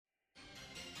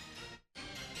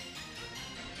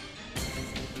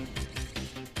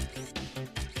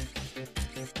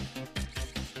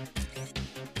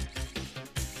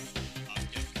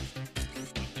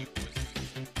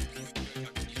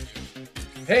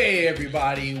Hey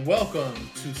everybody, welcome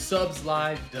to Subs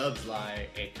Live, Dubs Live,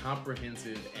 a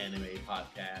comprehensive anime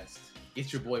podcast.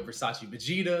 It's your boy Versace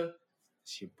Vegeta.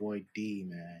 It's your boy D,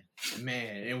 man.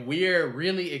 Man, and we're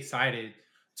really excited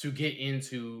to get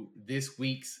into this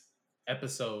week's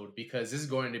episode because this is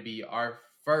going to be our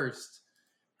first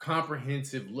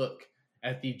comprehensive look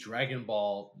at the Dragon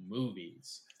Ball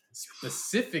movies.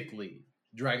 Specifically,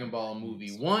 Dragon Ball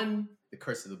Movie 1, The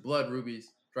Curse of the Blood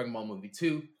Rubies, Dragon Ball Movie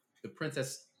 2,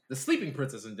 The Sleeping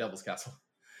Princess in Devil's Castle,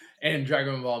 and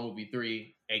Dragon Ball Movie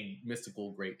 3, A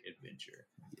Mystical Great Adventure.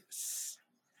 Yes.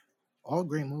 All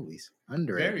great movies.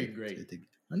 Underrated. Very great.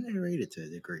 Underrated to a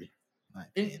degree. My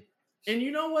And, opinion. and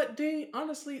you know what, D?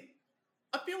 Honestly,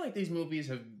 I feel like these movies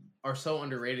are so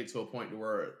underrated to a point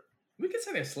where we could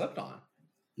say they're slept on.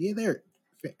 Yeah, they're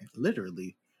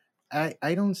literally. I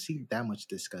don't see that much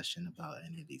discussion about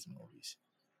any of these movies,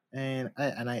 and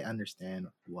I understand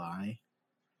why.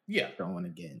 Yeah. I don't want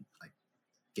to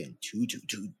get too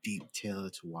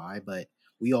detailed to why, but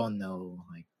we all know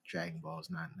like Dragon Ball is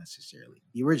not necessarily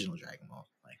the original Dragon Ball.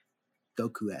 Like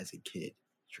Goku as a kid,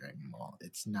 Dragon Ball.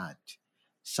 It's not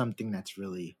something that's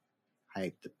really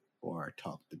hyped or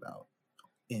talked about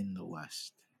in the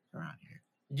West around here.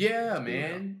 Yeah,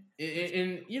 man.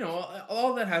 And, you know,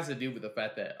 all that has to do with the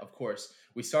fact that, of course,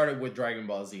 we started with Dragon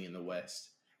Ball Z in the West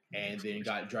and then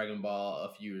got Dragon Ball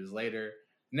a few years later.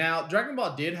 Now, Dragon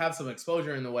Ball did have some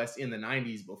exposure in the West in the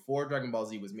 90s before Dragon Ball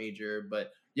Z was major,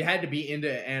 but you had to be into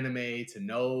anime to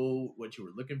know what you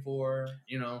were looking for,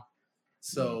 you know?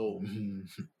 So,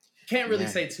 can't really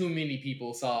say too many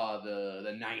people saw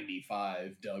the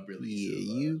 95 dub release.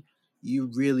 Yeah,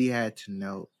 you really had to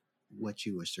know what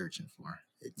you were searching for.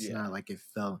 It's not like it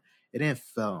didn't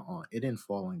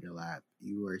fall on your lap.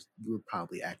 You were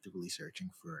probably actively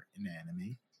searching for an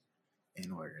anime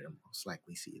in order to most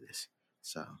likely see this.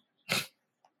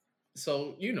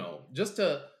 So you know, just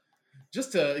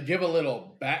to give a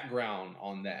little background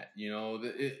on that, you know,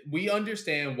 we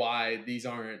understand why these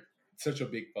aren't such a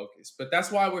big focus, but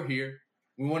that's why we're here.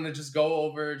 We want to just go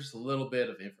over just a little bit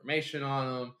of information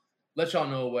on them, let y'all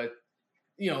know what,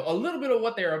 you know, a little bit of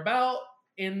what they're about,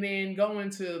 and then go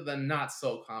into the not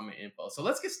so common info. So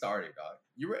let's get started, dog.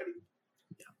 You ready?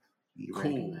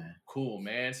 Yeah. Cool,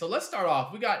 man. So let's start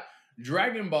off. We got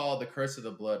Dragon Ball: The Curse of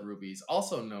the Blood Rubies,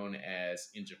 also known as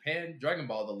in Japan, Dragon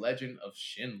Ball: The Legend of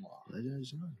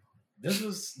Shenlong. This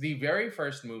was the very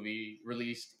first movie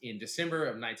released in December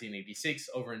of 1986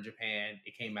 over in Japan.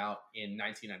 It came out in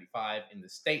 1995 in the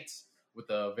States with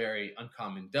a very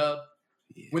uncommon dub.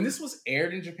 Yeah. When this was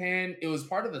aired in Japan, it was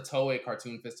part of the Toei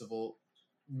Cartoon Festival,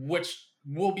 which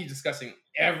we'll be discussing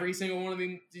every single one of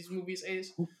these movies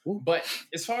is. But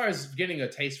as far as getting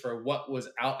a taste for what was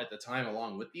out at the time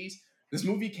along with these, this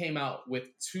movie came out with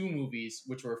two movies,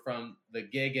 which were from the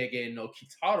Gegege no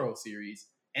Kitaro series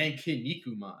and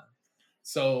Kinnikuman.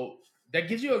 So that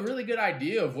gives you a really good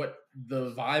idea of what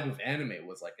the vibe of anime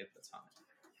was like at the time.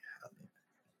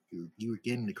 Yeah, you were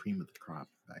getting the cream of the crop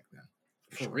back then.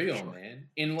 For real, man.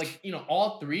 And like, you know,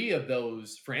 all three of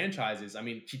those franchises, I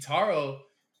mean, Kitaro,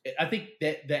 I think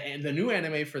that the new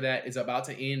anime for that is about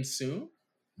to end soon.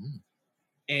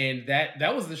 And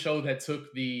that was the show that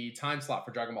took the time slot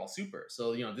for Dragon Ball Super.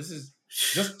 So, you know, this is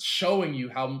just showing you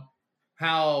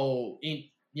how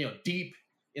deep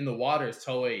in the waters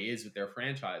Toei is with their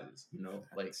franchises. You know,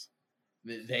 like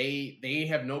they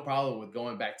have no problem with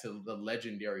going back to the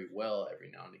legendary well every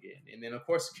now and again. And then, of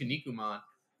course, Kinnikuman,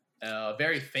 a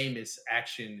very famous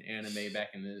action anime back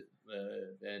in the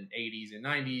 80s and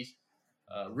 90s.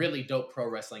 Really dope pro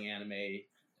wrestling anime.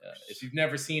 If you've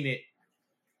never seen it,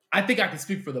 I think I can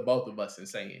speak for the both of us in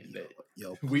saying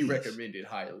that we recommend it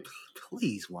highly.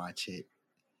 Please watch it.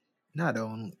 Not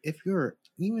only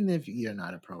even if you're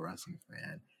not a pro wrestling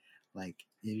fan, like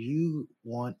if you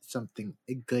want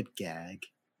a good gag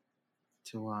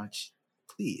to watch,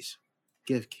 please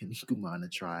give Kinnikuman a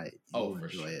try. You'll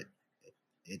enjoy it.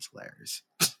 It's hilarious.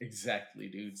 Exactly,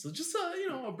 dude. So just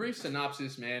a brief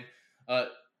synopsis, man.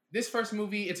 This first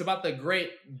movie, it's about the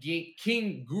great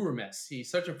King Gurumes. He's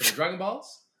searching for the Dragon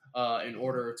Balls in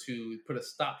order to put a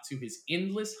stop to his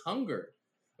endless hunger.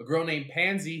 A girl named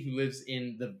Pansy, who lives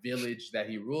in the village that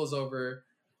he rules over,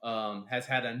 has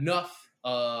had enough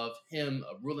of him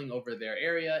ruling over their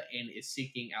area and is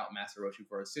seeking out Master Roshi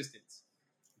for assistance.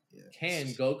 Yes. Can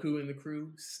Goku and the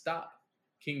crew stop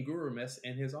King Gurumes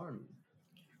and his army?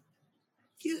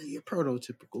 Yeah, you're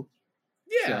prototypical.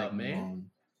 Yeah, man.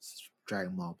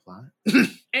 Dragon Ball plot.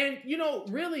 And, you know,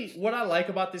 really what I like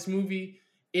about this movie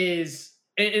is,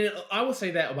 and I will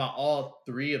say that about all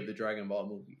three of the Dragon Ball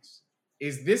movies,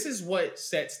 is this is what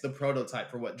sets the prototype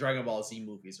for what Dragon Ball Z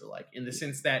movies are like, in the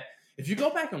sense that If you go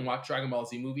back and watch Dragon Ball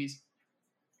Z movies,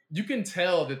 you can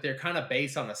tell that they're kind of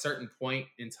based on a certain point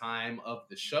in time of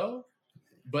the show,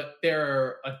 but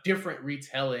they're a different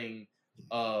retelling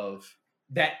of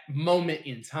that moment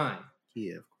in time.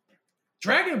 Yeah.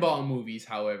 Dragon Ball movies,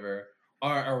 however,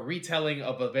 are a retelling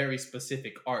of a very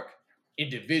specific arc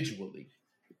individually.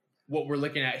 What we're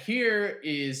looking at here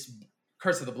is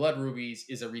Curse of the Blood Rubies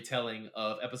is a retelling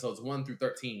of episodes 1 through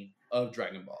 13 of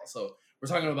Dragon Ball. So we're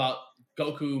talking about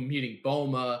Goku meeting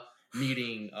Bulma,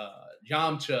 meeting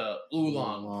Yamcha,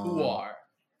 Oolong, Puar,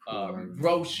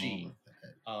 Roshi,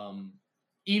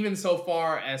 even so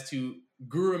far as to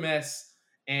Gurumes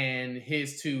and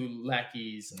his two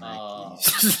lackeys.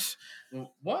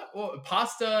 What?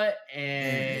 Pasta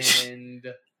and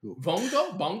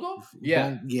Bongo?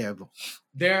 Yeah. Yeah.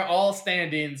 They're all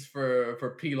stand-ins for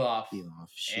Pilaf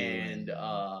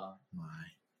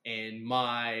and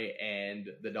Mai and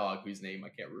the dog whose name I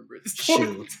can't remember.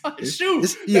 Shu.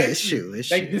 Shu.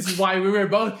 This is why we were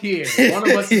both here. One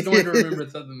of us is going to remember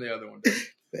something the other one does.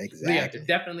 Exactly. Yeah, they're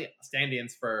definitely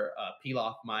stand-ins for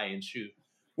Pilaf, Mai, and Shu,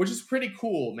 which is pretty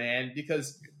cool, man,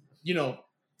 because,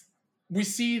 we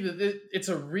see that it's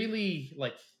a really,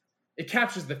 it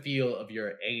captures the feel of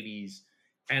your 80s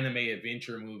anime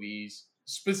adventure movies,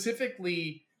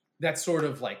 specifically that sort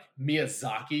of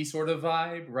Miyazaki sort of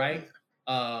vibe, right?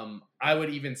 I would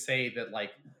even say that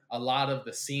a lot of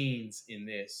the scenes in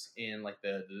this,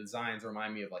 the designs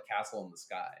remind me of Castle in the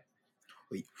Sky.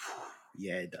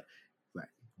 Yeah, right.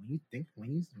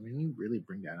 When you really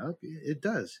bring that up, it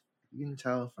does. You can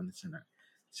tell from the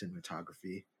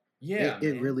cinematography. Yeah,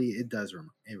 it really does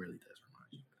remind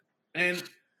you. And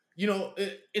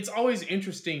it's always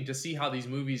interesting to see how these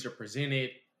movies are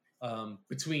presented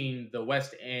between the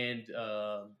West and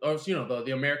or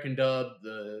the American dub,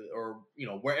 or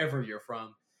wherever you're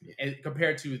from, and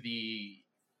compared to the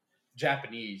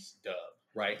Japanese dub,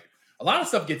 right? A lot of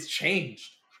stuff gets changed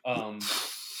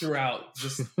throughout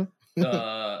just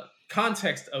the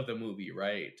context of the movie,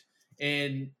 right?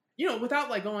 And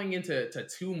without going into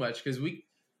too much, because we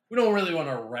don't really want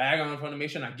to rag on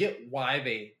Funimation. I get why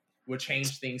they would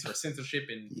change things for censorship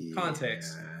and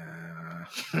context,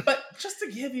 but just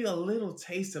to give you a little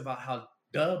taste about how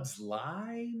dubs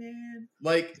lie, man.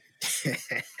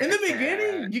 In the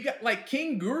beginning, you got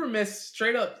King Gurumes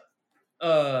straight up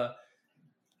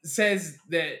says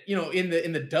that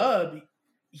in the dub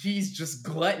he's just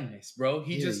gluttonous, bro.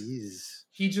 He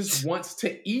just wants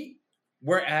to eat,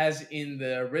 whereas in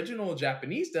the original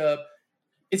Japanese dub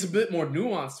it's a bit more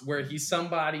nuanced, where he's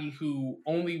somebody who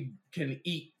only can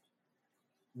eat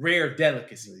rare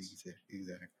delicacies.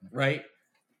 Exactly. Right?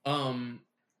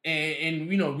 And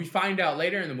we find out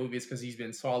later in the movie it's because he's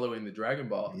been swallowing the Dragon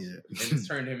Balls. Yeah. And it's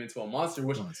turned him into a monster,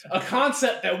 which a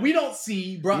concept that we don't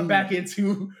see brought back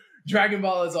into Dragon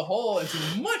Ball as a whole until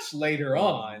much later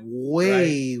on.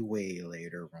 Way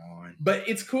later on. But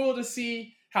it's cool to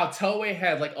see how Toei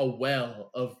had a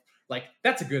well of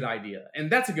that's a good idea, and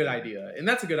that's a good idea, and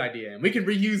that's a good idea, and we can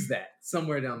reuse that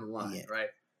somewhere down the line, right?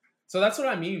 So that's what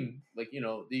I mean.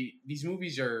 These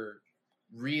movies are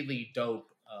really dope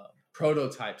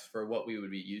prototypes for what we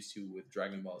would be used to with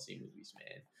Dragon Ball Z movies,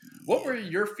 man. What were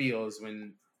your feels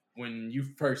when you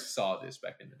first saw this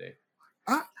back in the day?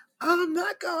 I'm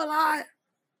not gonna lie.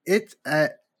 It's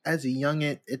as a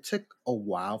youngin, it took a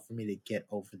while for me to get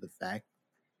over the fact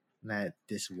that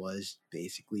this was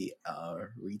basically a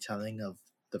retelling of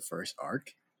the first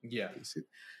arc. Yeah.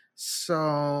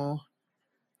 So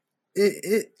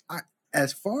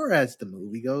as far as the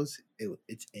movie goes,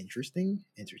 it's interesting,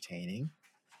 entertaining,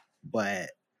 but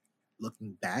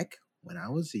looking back, when I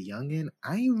was a youngin,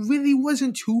 I really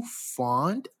wasn't too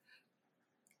fond,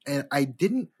 and I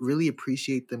didn't really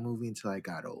appreciate the movie until I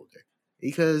got older,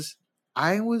 because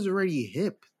I was already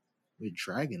hip with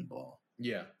Dragon Ball.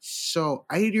 Yeah. So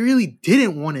I really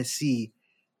didn't want to see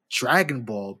Dragon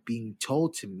Ball being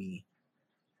told to me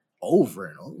over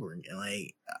and over again.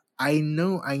 I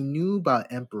knew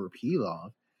about Emperor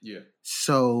Pilaf. Yeah.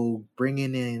 So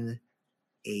bringing in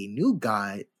a new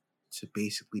guy to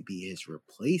basically be his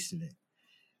replacement,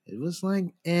 it was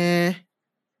meh.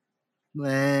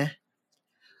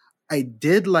 I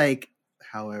did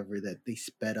however, that they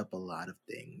sped up a lot of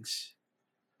things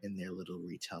in their little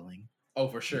retelling. Oh,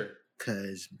 for sure.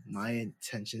 Because my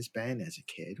attention span as a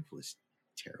kid was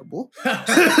terrible.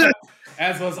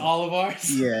 As was all of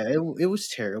ours. Yeah, it was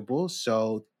terrible.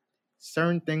 So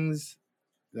certain things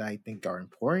that I think are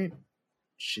important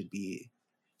should be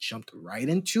jumped right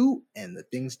into, and the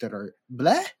things that are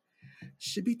bleh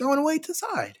should be thrown away to the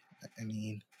side. I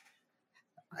mean,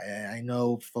 I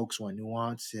know folks want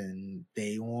nuance and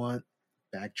they want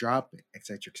backdrop,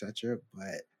 etc.,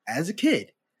 but as a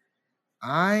kid,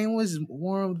 I was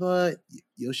more of the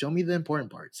you'll show me the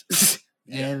important parts.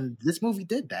 And this movie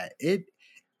did that. It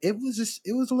was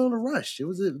a little rush. It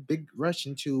was a big rush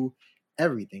into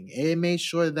everything. It made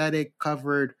sure that it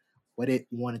covered what it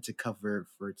wanted to cover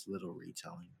for its little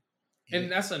retelling.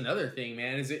 And that's another thing,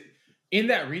 man. Is it in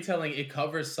that retelling? It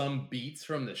covers some beats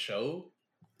from the show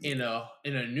in a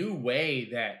new way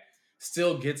that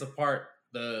still gets apart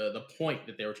the point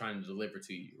that they were trying to deliver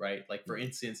to you, right? Like for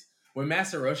instance, when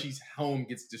Master Roshi's home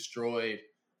gets destroyed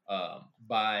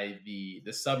by the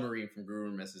submarine from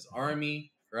Guru Mess's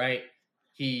army, right?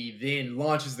 He then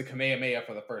launches the Kamehameha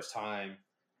for the first time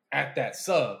at that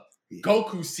sub. Yeah.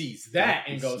 Goku sees that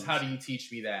and goes, "How do you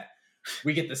teach me that?"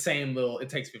 We get the same little "it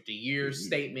takes 50 years"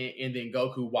 statement, and then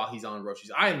Goku, while he's on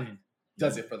Roshi's island,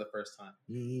 does it for the first time.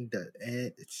 He does.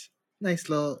 And it's nice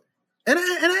little, and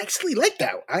I actually like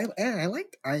that. I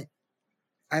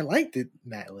liked it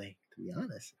that way. To be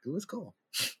honest, it was cool.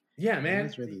 Yeah, man, it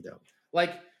was really dope.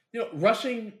 Like,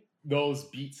 rushing those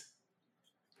beats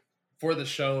for the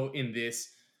show in this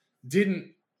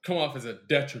didn't come off as a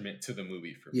detriment to the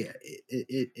movie for me. Yeah,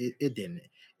 it didn't.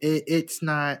 It's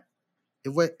not.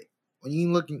 When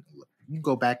you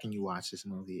go back and you watch this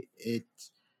movie,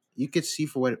 you could see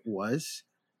for what it was.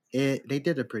 They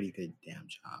did a pretty good damn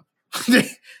job.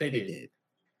 They did.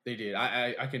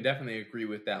 I can definitely agree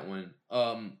with that one.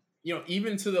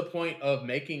 Even to the point of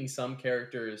making some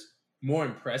characters more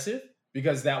impressive,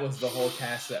 because that was the whole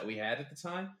cast that we had at the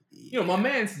time. My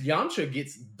man's Yamcha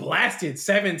gets blasted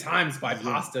 7 times by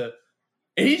Pasta,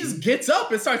 and he just gets up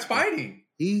and starts fighting.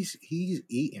 He's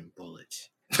eating bullets.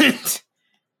 He's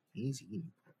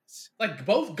eating bullets. Like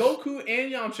both Goku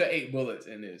and Yamcha ate bullets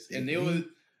in this, and it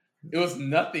was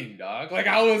nothing, dog. Like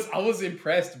I was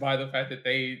impressed by the fact that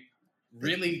they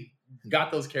really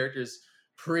got those characters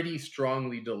pretty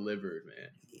strongly delivered,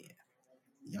 man.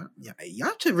 Yeah.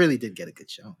 Yamcha really did get a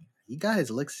good showing. He got his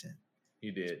licks in.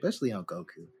 He did, especially on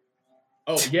Goku.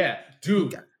 Oh yeah,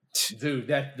 dude, that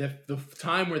the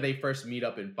time where they first meet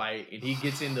up and fight, and he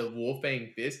gets into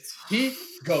Wolfang Fist, he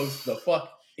goes the fuck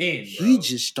in. Bro. He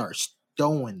just starts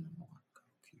throwing them on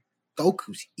Goku.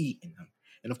 Goku's eating them,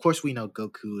 and of course we know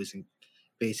Goku is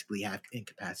basically half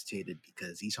incapacitated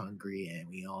because he's hungry, and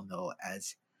we all know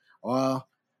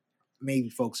maybe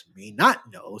folks may not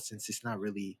know since it's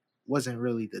wasn't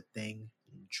really the thing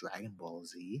in Dragon Ball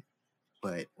Z.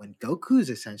 But when Goku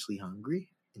is essentially hungry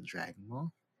in Dragon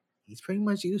Ball, he's pretty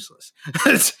much useless.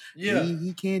 Yeah.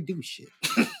 He can't do shit.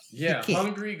 Yeah,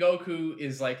 hungry Goku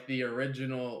is like the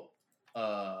original,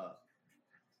 like,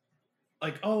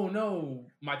 oh no,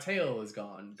 my tail is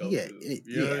gone, Goku. You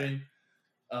know what I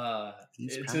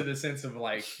mean? To the sense of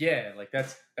like, like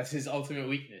that's his ultimate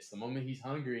weakness. The moment he's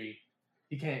hungry,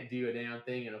 he can't do a damn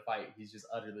thing in a fight. He's just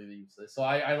utterly useless. So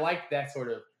I like that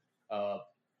sort of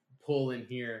pull in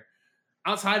here.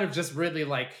 Outside of just really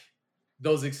like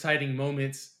those exciting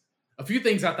moments, a few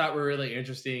things I thought were really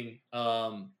interesting.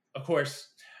 Of course,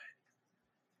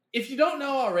 if you don't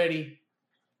know already,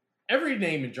 every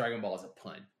name in Dragon Ball is a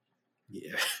pun.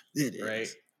 Yeah, it is. Right?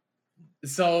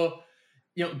 So,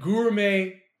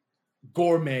 gourmet,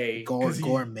 gourmet,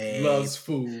 he loves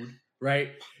food,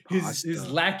 right? His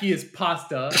lackey is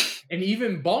pasta, and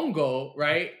even Bongo,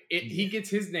 right? He gets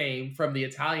his name from the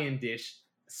Italian dish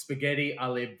spaghetti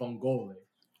alle vongole.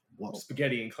 Whoa.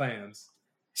 Spaghetti and clams.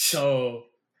 So,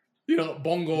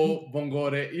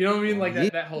 bongore, you know what I mean? Like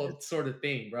that whole sort of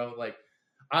thing, bro. Like,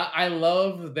 I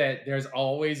love that there's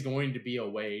always going to be a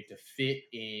way to fit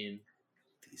in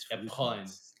a pun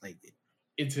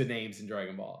into names in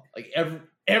Dragon Ball. Like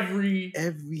every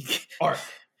arc,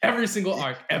 every single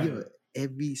arc ever.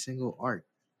 Every single arc.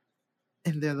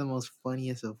 And they're the most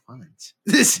funniest of puns.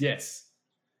 Yes.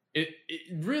 It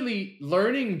really,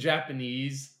 learning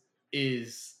Japanese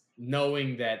is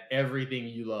knowing that everything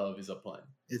you love is a pun.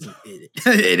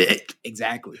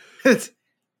 Exactly.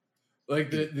 Like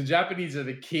the Japanese are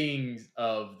the kings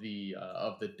of the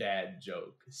dad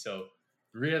joke. So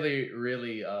really,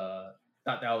 really thought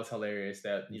that was hilarious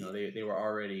that they were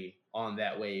already on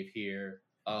that wave here.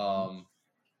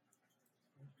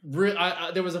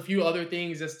 There was a few other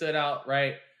things that stood out,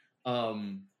 right?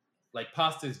 Like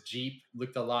Pasta's Jeep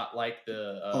looked a lot like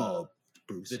the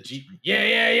Jeep.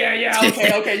 Yeah.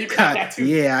 Okay, you caught that too.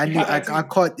 Yeah, I knew. I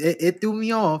caught it. It threw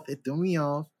me off.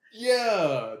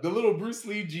 Yeah, the little Bruce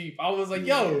Lee Jeep. I was like,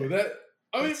 yo, but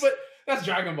that's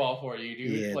Dragon Ball for you,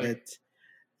 dude. Yeah, like,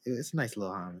 it's a nice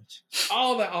little homage.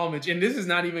 All that homage, and this is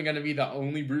not even going to be the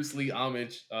only Bruce Lee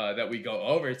homage that we go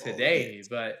over today,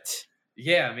 but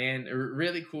yeah, man,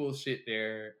 really cool shit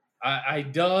there. I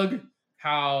dug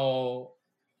how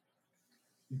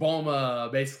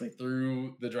Bulma basically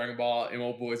threw the Dragon Ball in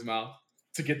old boy's mouth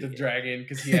to get the Yeah. dragon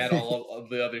because he had all of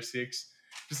the other six.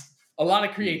 Just a lot of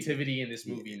Yeah. creativity in this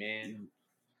movie, Yeah. man.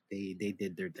 They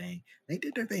did their thing. They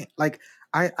did their thing. Like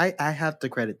I have to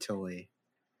credit Toei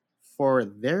for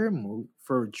their move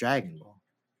for Dragon Ball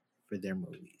for their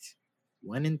movies.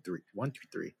 1 through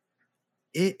 3.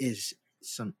 It is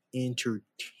some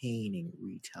entertaining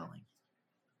retelling.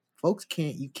 Folks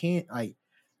can't like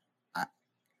I,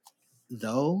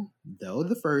 though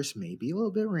the first may be a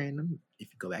little bit random.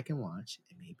 If you go back and watch,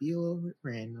 it may be a little bit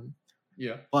random,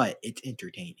 Yeah, but it's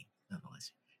entertaining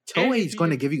nonetheless. and Toei if is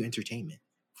going you to give you entertainment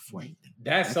before anything.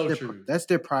 that's so Their true. that's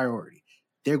their priority.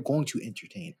 They're going to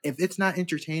entertain. If it's not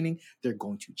entertaining, they're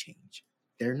going to change.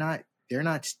 They're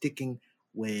not sticking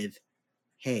with,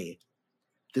 hey,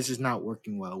 this is not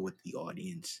working well with the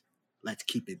audience. Let's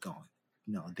keep it going.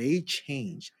 No, they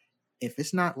change. If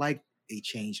it's not like they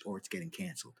changed or it's getting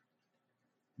canceled,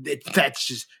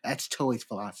 that's Toei's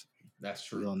philosophy. That's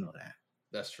We true. all know that.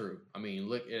 That's true. I mean,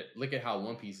 look at how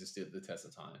One Piece has stood the test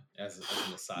of time. As an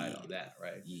aside on that,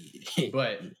 right? Yeah.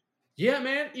 But yeah,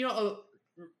 man,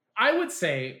 I would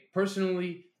say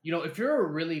personally, if you're a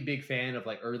really big fan of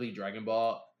like early Dragon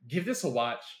Ball, give this a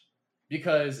watch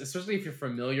because especially if you're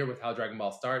familiar with how Dragon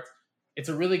Ball starts, it's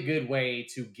a really good way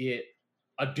to get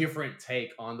a different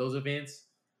take on those events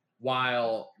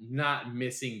while not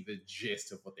missing the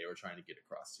gist of what they were trying to get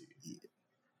across to you.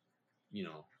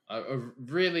 A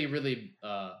really, really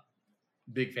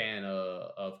big fan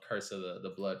of Curse of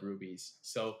the Blood Rubies.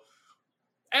 So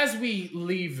as we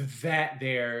leave that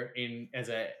there in as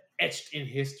a etched in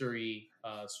history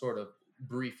sort of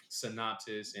brief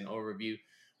synopsis and overview,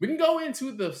 we can go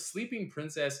into the Sleeping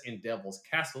Princess in Devil's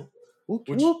Castle, Whoop,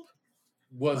 which whoop.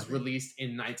 was released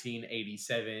in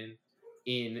 1987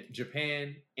 in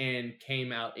Japan and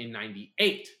came out in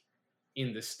 98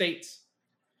 in the States.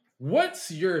 What's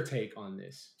your take on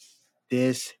this?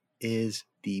 This is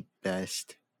the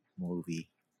best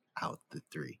movie out the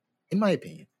three, in my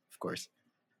opinion. Of course,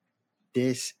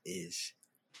 this is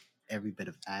every bit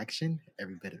of action,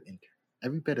 every bit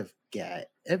of gag,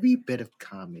 every bit of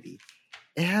comedy.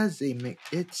 It has a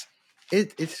mix.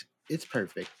 It's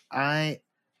perfect. I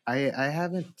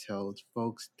haven't told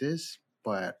folks this,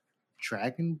 but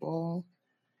Dragon Ball,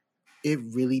 it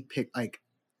really picked like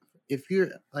if you're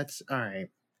let's all right.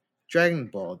 Dragon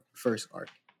Ball first arc,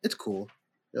 it's cool,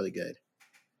 really good.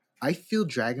 I feel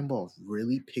Dragon Ball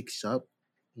really picks up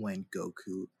when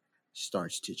Goku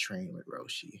starts to train with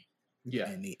Roshi Yeah,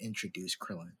 and they introduce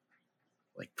Krillin.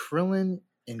 Like Krillin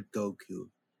and Goku,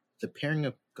 the pairing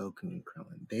of Goku and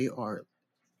Krillin, they are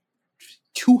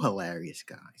two hilarious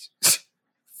guys.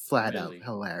 Flat out really.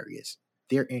 hilarious.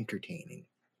 They're entertaining.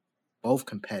 Both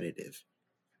competitive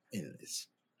in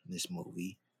this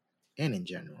movie and in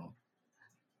general.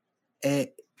 And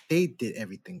they did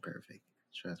everything perfect.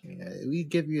 Trust me. We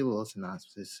give you a little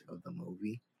synopsis of the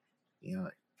movie.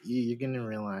 You're gonna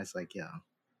realize like, yeah,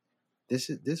 this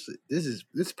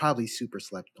is probably super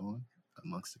slept on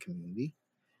amongst the community.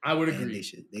 I would And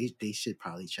agree. they should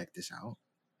probably check this out.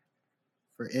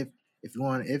 For if you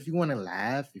want to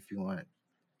laugh, if you want a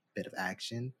bit of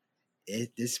action,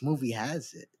 this movie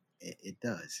has it. It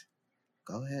does.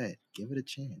 Go ahead, give it a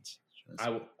chance. Trust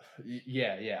me.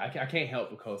 Yeah. I can't help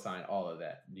but co-sign all of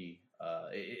that.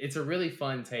 It's a really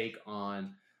fun take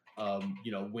on,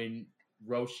 when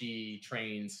Roshi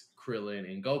trains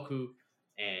Krillin and Goku,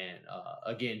 and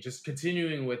again, just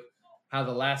continuing with how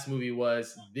the last movie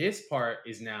was. This part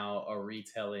is now a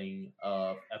retelling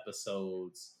of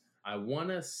episodes. I want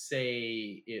to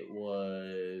say it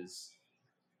was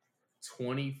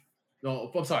 20.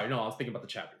 No, I'm sorry. No, I was thinking about the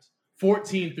chapters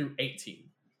 14 through 18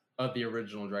 of the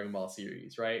original Dragon Ball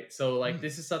series, right? So, like,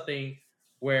 this is something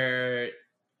where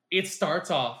it starts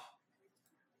off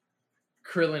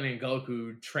Krillin and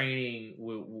Goku training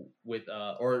or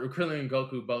Krillin and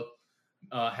Goku both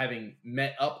having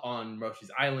met up on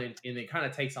Roshi's Island, and it kind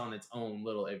of takes on its own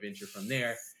little adventure from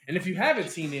there. And if you haven't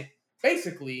seen it,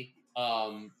 basically,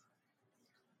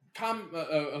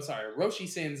 Roshi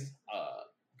sends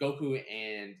Goku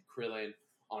and Krillin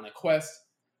on a quest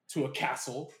to a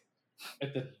castle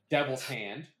at the Devil's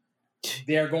Hand.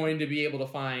 They're going to be able to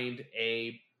find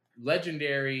a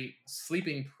legendary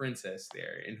sleeping princess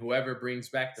there, and whoever brings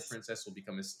back the princess will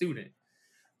become a student.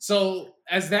 So,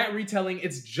 as that retelling,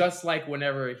 it's just like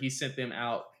whenever he sent them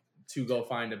out to go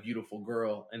find a beautiful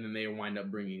girl, and then they wind up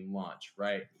bringing Launch,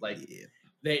 right? Like, Yeah.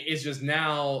 it's just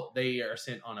now they are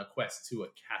sent on a quest to a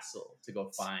castle to go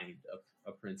find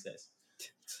a princess.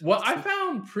 What I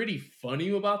found pretty funny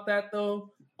about that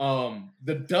though,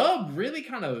 the dub really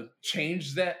kind of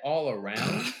changed that all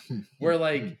around. Where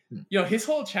like, his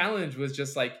whole challenge was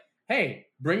just like, hey,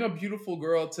 bring a beautiful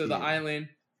girl to the island.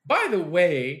 By the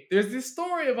way, there's this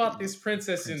story about this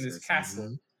princess in this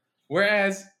castle.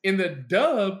 Whereas in the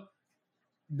dub,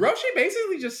 Roshi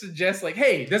basically just suggests like,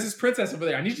 hey, there's this princess over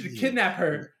there. I need you to kidnap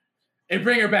her and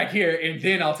bring her back here, and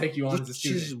then I'll take you on as a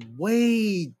student.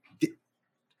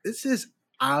 This is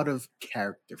out of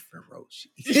character for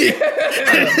Roshi.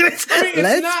 It's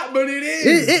not, but it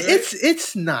is.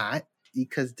 It's not,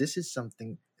 because this is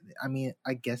something. I mean,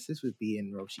 I guess this would be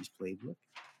in Roshi's playbook.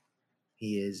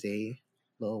 He is a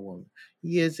little woman.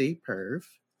 He is a perv.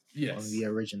 Yes. One of the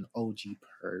original OG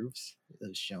pervs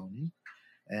of shonen,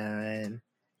 and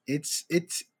it's a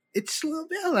little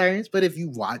bit hilarious. But if you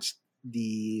watch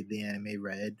the anime,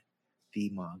 read the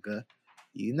manga,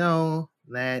 you know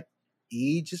that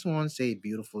he just wants a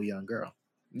beautiful young girl.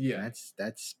 Yeah,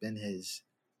 that's been his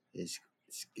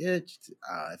sketch.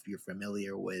 If you're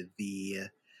familiar with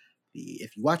if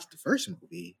you watch the first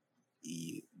movie,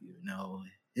 you know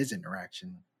his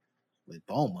interaction with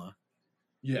Bulma.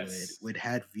 Yes, would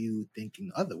had you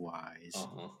thinking otherwise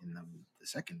in the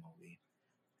second movie.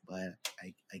 But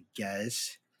I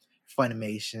guess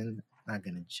Funimation, not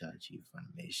gonna judge you,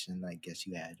 Funimation. I guess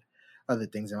you had other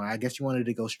things. I guess you wanted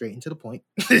to go straight into the point.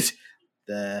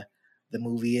 the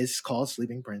movie is called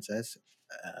Sleeping Princess.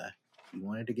 You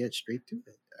wanted to get straight to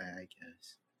it, I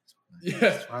guess.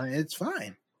 It's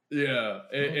fine. Yeah,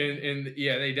 and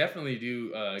yeah, they definitely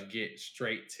do get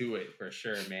straight to it for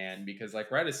sure, man. Because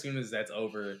like right as soon as that's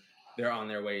over, they're on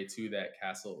their way to that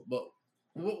castle. But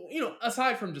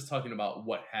aside from just talking about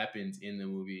what happens in the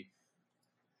movie,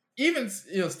 even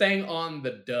staying on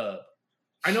the dub,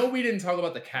 I know we didn't talk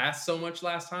about the cast so much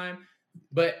last time,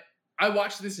 but I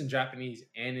watched this in Japanese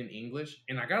and in English,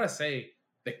 and I gotta say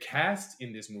the cast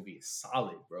in this movie is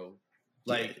solid, bro.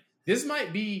 Like this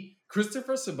might be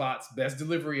Christopher Sabat's best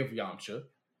delivery of Yamcha.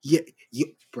 Yeah,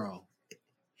 bro.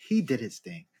 He did his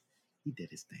thing.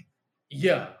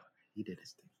 Yeah. He did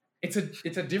his thing.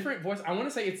 It's a different voice. I want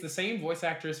to say it's the same voice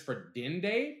actress for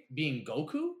Dende being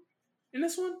Goku in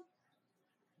this one.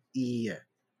 Yeah.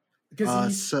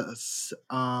 Because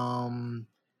I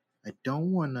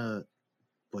don't want to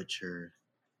butcher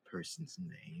person's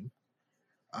name.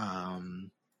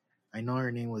 I know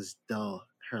her name was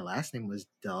her last name was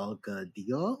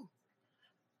Delgadillo.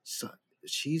 So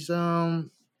she's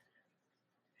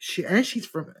she's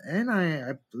from, and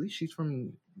I believe she's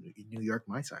from New York,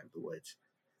 my side of the woods.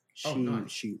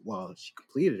 Nice. She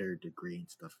completed her degree and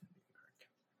stuff in New York,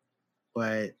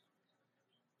 but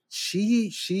she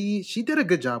did a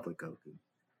good job with Goku.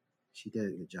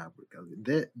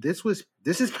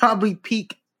 This is probably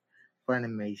peak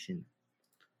Funimation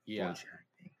voice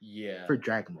acting. Yeah. For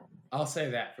Dragon Ball. I'll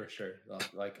say that for sure.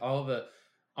 Like all the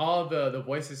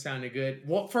voices sounded good.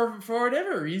 Well, for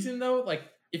whatever reason though, like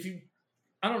if you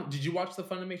did you watch the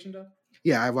Funimation dub?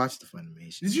 Yeah, I watched the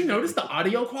Funimation. Did you notice the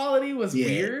audio quality was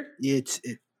weird?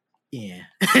 Yeah.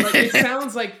 Like it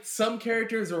sounds like some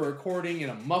characters are recording in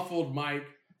a muffled mic,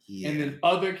 and then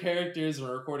other characters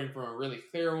are recording from a really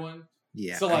clear one.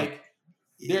 Yeah. So like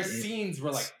there's scenes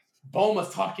where like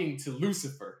Bulma's talking to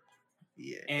Lucifer.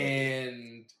 Yeah.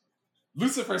 And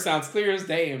Lucifer sounds clear as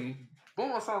day, and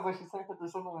Bulma sounds like she's talking to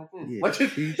something like this. Yeah, like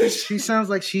she sounds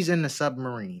like she's in the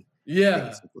submarine. Yeah.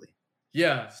 Basically.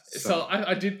 Yeah. So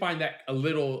I did find that a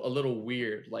little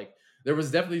weird. Like there was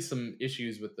definitely some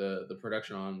issues with the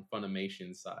production on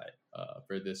Funimation side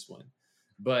for this one.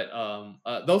 But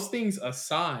those things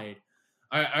aside,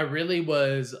 I really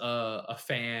was a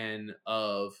fan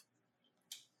of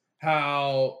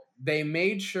how they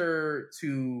made sure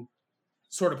to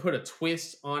sort of put a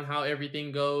twist on how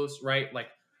everything goes, right? Like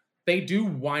they do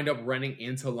wind up running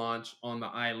into Launch on the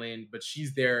island, but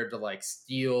she's there to like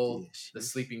steal the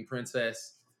sleeping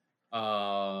princess.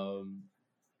 And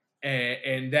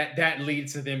that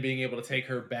leads to them being able to take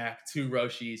her back to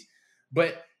Roshi's.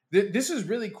 But this is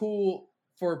really cool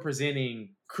for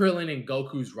presenting Krillin and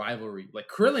Goku's rivalry. Like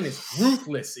Krillin is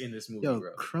ruthless in this movie,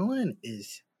 bro. Krillin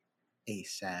is a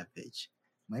savage.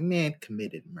 My man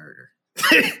committed murder.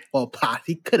 Well,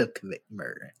 he could have committed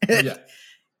murder.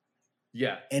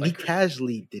 Yeah. And he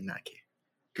casually did not care.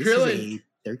 This Krillin, is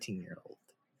a 13-year-old.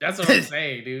 That's what I'm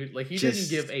saying, dude. Like he didn't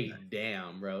give a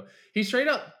damn, bro. He straight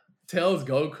up tells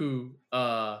Goku,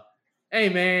 hey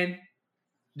man,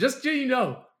 just so you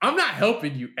know, I'm not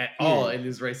helping you at all in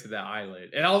this race to that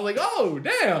island. And I was like, oh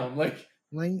damn. Like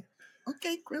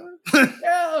okay, Krillin.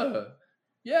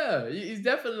 Yeah. He's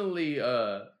definitely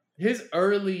his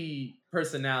early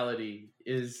personality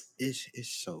is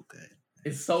so good.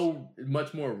 It's so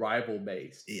much more rival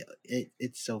based. Yeah,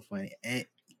 it's so funny. And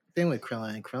thing with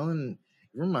Krillin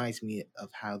reminds me of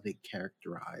how they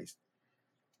characterized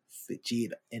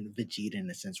Vegeta in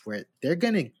a sense where they're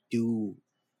gonna do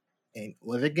and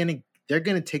well they're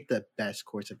gonna take the best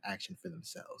course of action for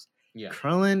themselves. Yeah.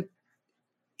 Krillin,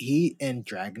 he in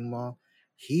Dragon Ball,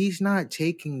 he's not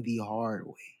taking the hard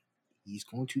way. He's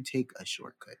going to take a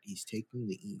shortcut. He's taking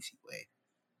the easy way.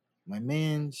 My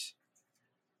man's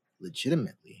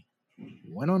legitimately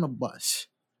went on a bus,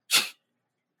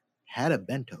 had a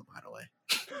bento, by the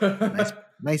way.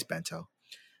 Nice bento.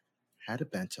 Had a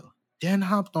bento. Then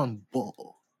hopped on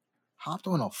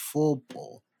a full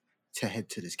bull to head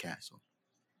to this castle.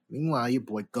 Meanwhile, your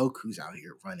boy Goku's out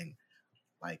here running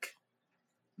like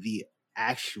the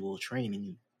actual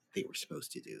training they were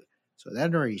supposed to do. So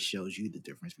that already shows you the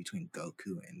difference between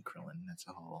Goku and Krillin. That's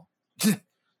a whole.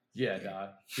 Yeah, dog.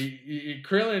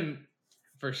 Krillin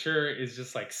for sure is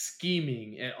just like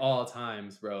scheming at all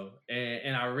times, bro.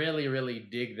 And I really, really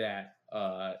dig that.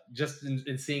 Just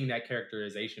in seeing that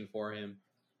characterization for him.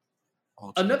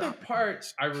 Ultimate Another part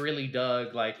optimist. I really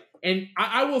dug, like, and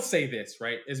I will say this,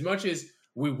 right? As much as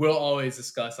we will always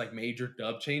discuss like major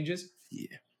dub changes,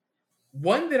 Yeah.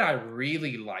 one that I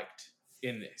really liked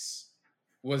in this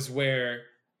was where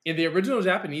in the original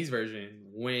Japanese version,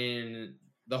 when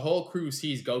the whole crew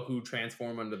sees Goku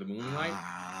transform under the moonlight,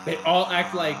 they all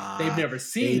act like they've never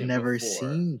seen They it never before.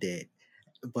 seen it.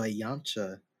 But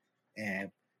Yamcha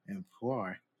and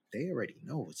Puar, they already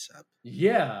know what's up.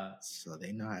 Yeah. So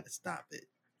they know how to stop it.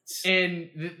 And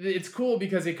it's cool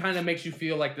because it kind of makes you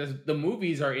feel like the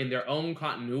movies are in their own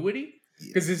continuity.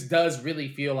 Because this does really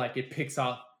feel like it picks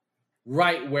up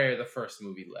right where the first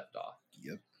movie left off.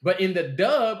 Yep. But in the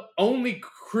dub, only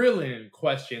Krillin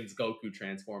questions Goku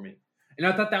transforming. And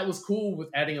I thought that was cool with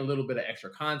adding a little bit of extra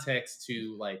context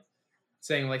to like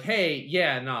saying like, hey,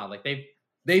 yeah, nah, like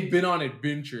they've been on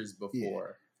adventures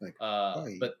before. Yeah,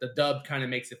 like, but the dub kind of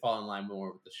makes it fall in line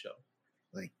more with the show.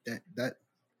 Like that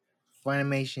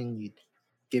Funimation, you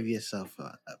give yourself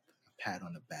a pat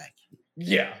on the back.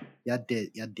 Yeah. Y'all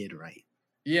did right.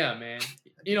 Yeah, man.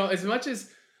 You know, as much as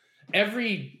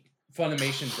every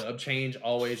Funimation dub change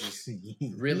always is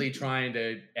really trying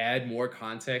to add more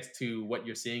context to what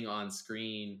you're seeing on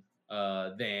screen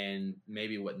than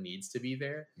maybe what needs to be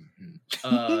there.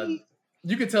 Mm-hmm.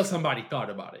 You could tell somebody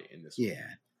thought about it in this one.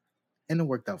 And it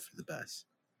worked out for the best.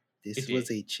 This it was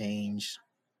did. A change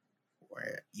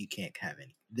where you can't have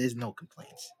any. There's no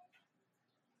complaints.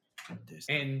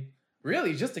 And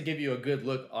really, just to give you a good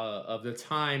look of the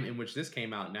time in which this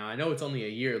came out. Now, I know it's only a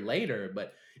year later,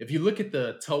 but if you look at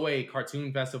the Toei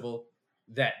Cartoon Festival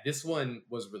that this one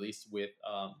was released with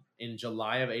in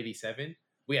July of '87,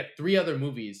 we had 3 other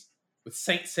movies with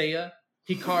Saint Seiya,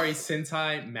 Hikari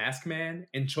Sentai Mask Man,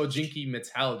 and Chojinki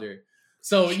Metalder.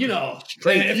 So, you know,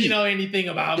 if you know anything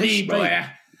about me, boy,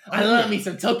 I love me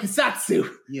some tokusatsu.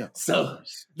 Yeah. So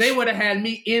they would have had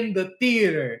me in the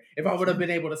theater if I would have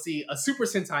been able to see a Super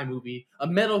Sentai movie, a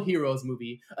Metal Heroes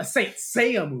movie, a Saint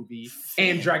Seiya movie,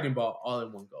 and Dragon Ball all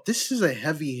in one go. This is a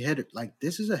heavy hitter.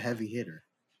 This is a heavy hitter.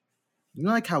 You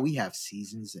know, like how we have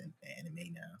seasons in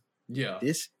anime now. Yeah.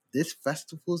 This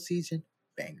festival season,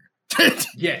 banger.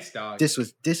 Yes, dog. This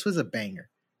was a banger.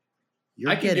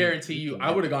 I can guarantee you,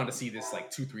 I would have gone to see this like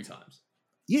 2-3 times.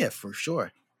 Yeah, for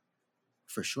sure.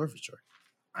 For sure.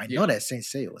 I know that Saint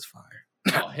Seiya was fire.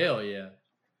 Oh, hell yeah.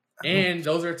 And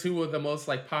those are 2 of the most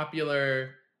like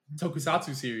popular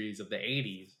tokusatsu series of the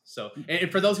 80s. So,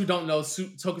 and for those who don't know,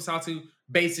 tokusatsu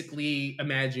basically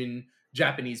imagine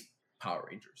Japanese Power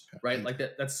Rangers, right? Like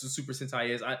that's what Super Sentai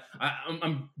is.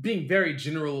 I'm being very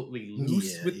generally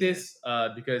loose with this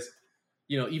because,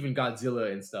 you know, even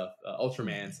Godzilla and stuff,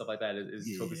 Ultraman, stuff like that is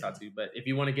tokusatsu. But if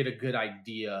you want to get a good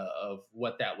idea of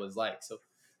what that was like. So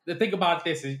the thing about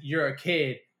this is you're a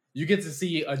kid, you get to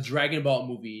see a Dragon Ball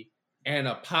movie and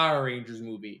a Power Rangers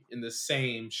movie in the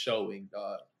same showing,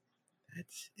 dog.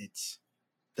 It's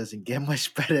doesn't get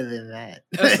much better than that.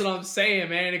 That's what I'm saying,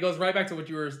 man. It goes right back to what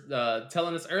you were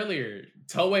telling us earlier.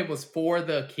 Toei was for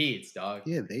the kids, dog.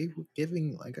 Yeah, they were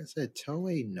giving, like I said,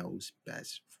 Toei knows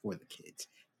best for the kids.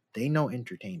 They know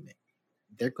entertainment.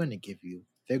 They're going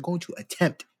to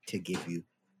attempt to give you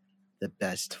the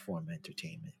best form of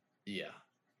entertainment. Yeah.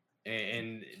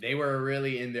 And they were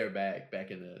really in their bag back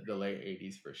in the late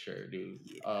 80s for sure, dude.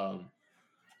 Yeah.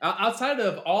 Outside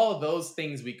of all of those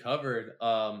things we covered,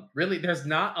 really, there's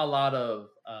not a lot of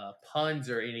puns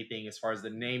or anything as far as the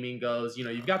naming goes. You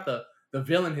know, you've got the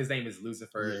villain. His name is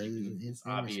Lucifer. Yeah, it's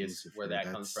obvious where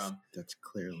that comes from. That's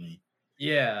clearly.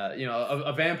 Yeah, you know,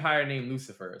 a vampire named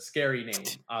Lucifer, a scary name,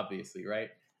 obviously, right?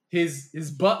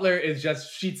 His butler is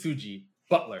just Shitsuji,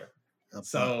 butler. A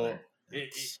So butler.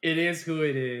 it is who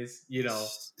it is, you know.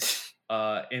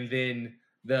 And then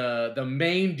the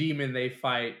main demon they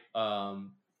fight,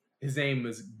 his name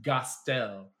is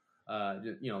Gastel,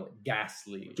 you know,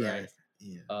 ghastly, right?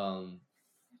 Yeah.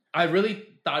 I really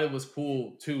thought it was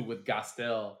cool too with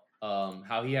Gastel,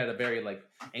 how he had a very like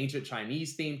ancient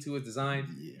Chinese theme to his design.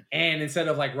 Yeah. And instead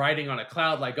of like riding on a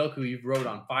cloud like Goku, he rode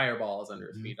on fireballs under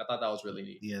his feet. I thought that was really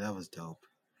neat. Yeah, that was dope.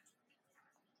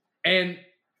 And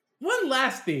one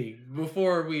last thing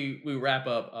before we wrap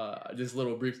up this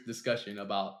little brief discussion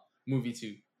about movie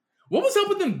 2. What was up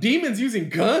with them demons using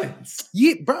guns?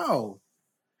 Yeah, bro.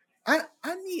 I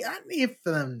need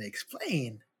for them to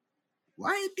explain.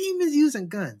 Why are demons using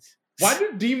guns? Why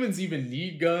do demons even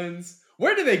need guns?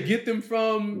 Where do they get them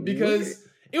from? Because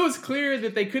it was clear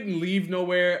that they couldn't leave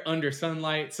nowhere under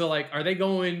sunlight. So, like, are they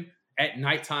going at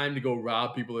nighttime to go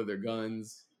rob people of their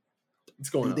guns? What's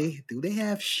going on? Do they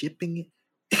have shipping?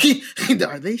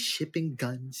 Are they shipping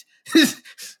guns? Is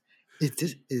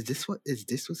this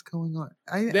what's going on?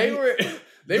 They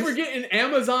were getting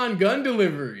Amazon gun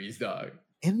deliveries, dog.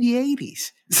 In the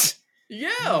 80s.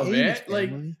 Yeah, man.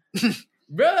 Like,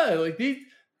 bro, like these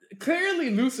clearly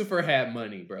Lucifer had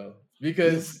money, bro.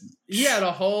 Because he had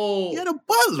a whole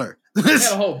butler. He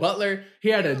had a whole butler. He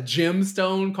had a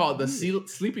gemstone called the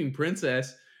Sleeping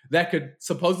Princess that could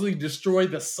supposedly destroy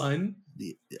the sun.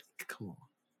 Come on.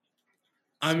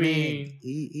 I mean,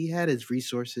 he had his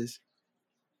resources.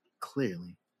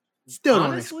 Clearly, still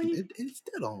honestly, it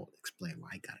still don't explain why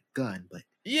he got a gun. But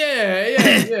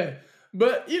yeah.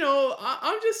 But you know,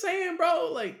 I'm just saying,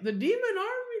 bro. Like the demon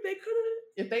army, they could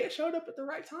have, if they had showed up at the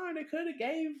right time, they could have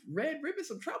gave Red Ribbon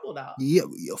some trouble, dog. Yeah,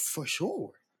 for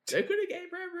sure. They could have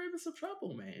gave Red Ribbon some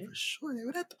trouble, man. For sure, they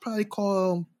would have to probably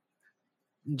call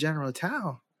General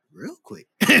Tao real quick.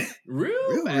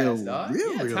 real fast, dog.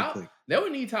 Real quick. They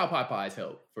would need Tao Pai Pai's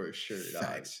help for sure,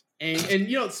 dog. And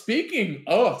you know, speaking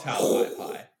of Tao Pai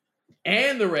Pai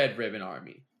and the Red Ribbon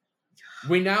Army,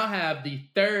 we now have the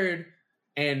third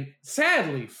and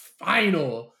sadly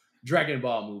final Dragon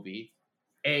Ball movie,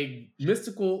 A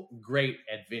Mystical Great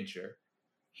Adventure.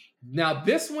 Now,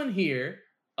 this one here,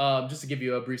 just to give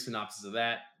you a brief synopsis of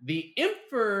that, the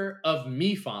Emperor of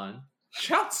Mifan,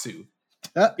 Chaozu,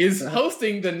 is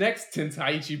hosting the next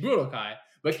Tenkaichi Budokai,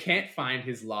 but can't find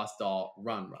his lost doll,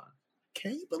 Ran Ran.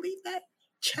 Can you believe that?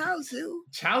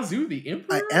 Chaozu, the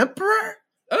Emperor? An emperor?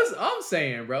 That's what I'm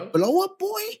saying, bro. Blow up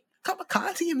boy?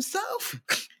 Kamikaze himself?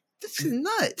 This is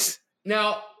nuts.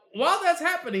 Now, while that's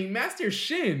happening, Master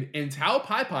Shin and Tao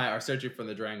Pai Pai are searching for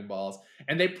the Dragon Balls,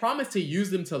 and they promise to use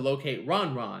them to locate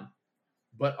Ran Ran.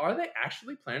 But are they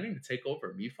actually planning to take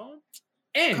over Mifan?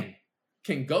 And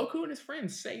can Goku and his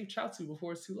friends save Chaozu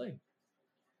before it's too late?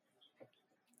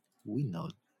 We know.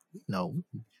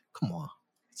 Come on.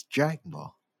 It's Dragon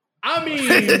Ball. I mean,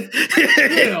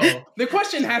 you know, the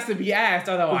question has to be asked,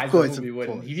 otherwise the movie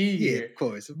wouldn't be here. Yeah, of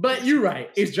course. But you're right.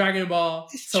 It's Dragon Ball,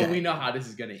 so we know how this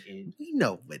is going to end. We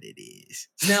know what it is.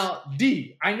 Now,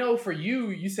 D, I know for you,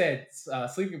 you said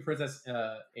Sleeping Princess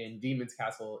in Demon's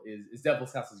Castle is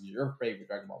Devil's Castle is your favorite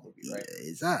Dragon Ball movie, right?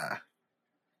 Yeah,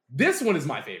 This one is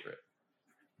my favorite.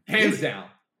 Hands down.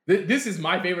 This is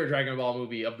my favorite Dragon Ball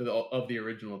movie of the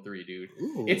original 3, dude.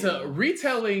 Ooh. It's a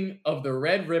retelling of the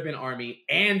Red Ribbon Army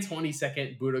and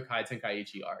 22nd Budokai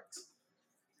Tenkaichi arcs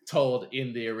told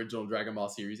in the original Dragon Ball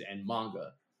series and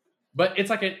manga. But it's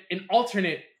like an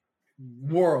alternate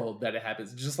world that it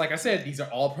happens. Just like I said, these are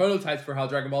all prototypes for how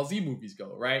Dragon Ball Z movies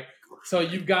go, right? So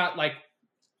you've got like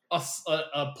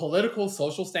a political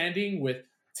social standing with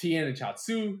Tien and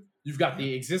Chaozu. You've got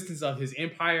the existence of his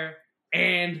empire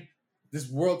and this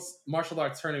world's martial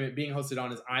arts tournament being hosted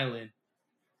on his island.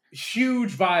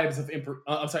 Huge vibes of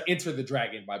Enter the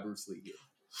Dragon by Bruce Lee here.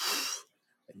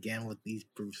 Again with these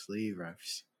Bruce Lee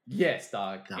refs. Yes,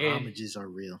 dog. The homages are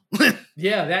real.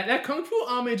 Yeah, that Kung Fu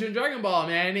homage in Dragon Ball,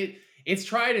 man, it's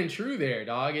tried and true there,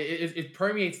 dog. It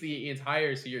permeates the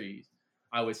entire series,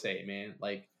 I would say, man.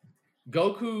 Like,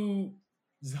 Goku's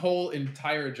whole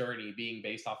entire journey being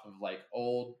based off of, like,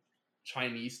 old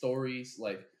Chinese stories,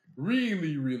 like,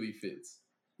 really, really fits.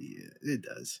 Yeah, it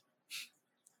does.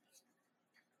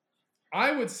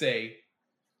 I would say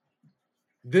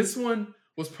this one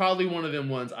was probably one of them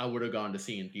ones I would have gone to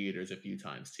see in theaters a few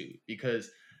times too, because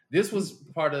this was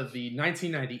part of the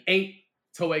 1998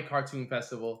 Toei Cartoon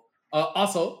Festival.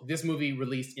 Also, this movie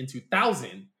released in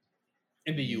 2000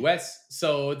 in the US,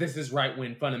 so this is right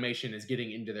when Funimation is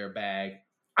getting into their bag.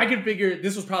 I could figure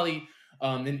this was probably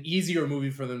an easier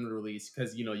movie for them to release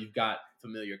because, you know, you've got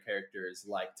familiar characters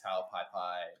like Tao Pai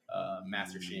Pai,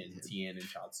 Master Shin, Tien, and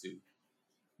Chaozu.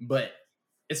 But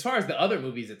as far as the other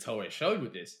movies that Toei showed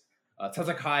with this,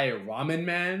 Tatakai Ramen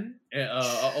Man,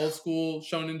 old school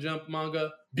Shonen Jump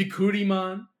manga,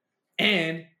 Bikuriman,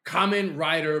 and Kamen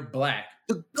Rider Black.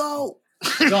 The GOAT.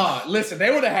 Dog, listen,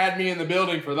 they would have had me in the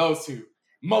building for those two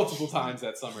multiple times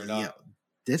that summer, dog. Yo,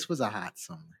 this was a hot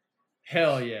summer.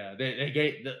 Hell yeah. They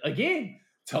gave, again,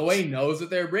 Toei knows what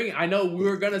they're bringing. I know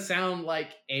we're going to sound like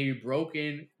a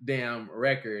broken damn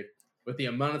record with the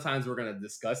amount of times we're going to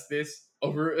discuss this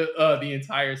over the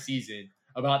entire season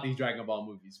about these Dragon Ball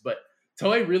movies. But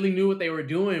Toei really knew what they were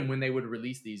doing when they would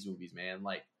release these movies, man.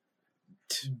 Like,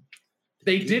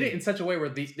 they did it in such a way where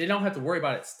they don't have to worry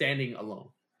about it standing alone,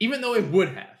 even though it would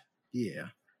have. Yeah.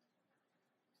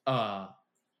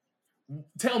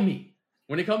 Tell me,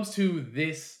 when it comes to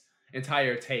this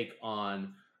entire take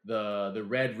on the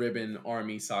Red Ribbon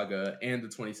Army saga and the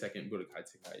 22nd Budokai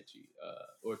Tenkaichi,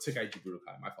 or Tenkaichi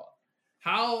Budokai, my fault.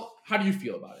 How do you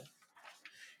feel about it?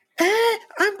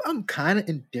 I'm kind of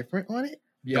indifferent on it.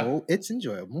 Yeah, though it's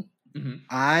enjoyable.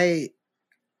 Mm-hmm.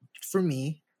 For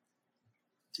me,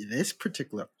 this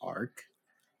particular arc,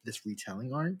 this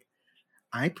retelling arc,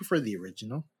 I prefer the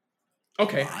original.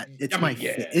 Okay,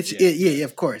 it's yeah,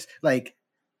 of course. Like,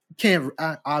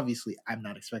 obviously, I'm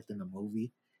not expecting the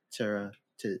movie to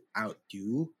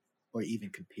outdo or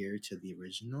even compare to the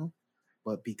original,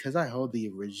 but because I hold the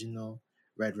original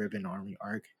Red Ribbon Army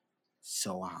arc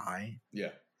so high,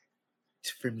 yeah,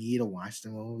 for me to watch the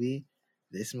movie,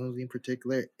 this movie in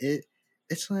particular,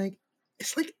 it's like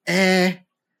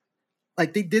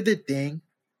like they did their thing.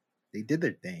 They did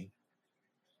their thing.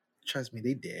 Trust me,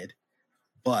 they did.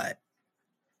 But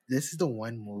this is the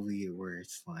one movie where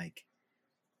it's like,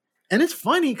 and it's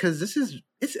funny because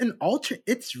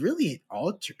it's really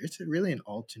an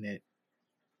alternate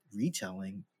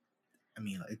retelling. I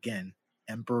mean, again,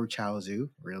 Emperor Chaozu,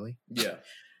 really? Yeah.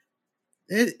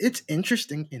 It's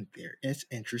interesting in there. It's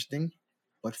interesting,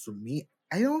 but for me,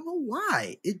 I don't know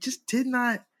why. It just did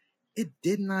not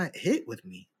hit with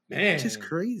me. Man, it's just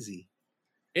crazy.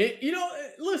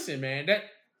 Listen, man,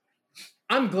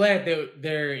 I'm glad that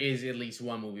there is at least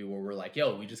one movie where we're like,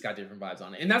 yo, we just got different vibes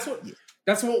on it. And that's what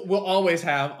we'll always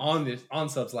have on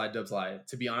Subslide Dubslide.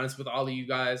 To be honest with all of you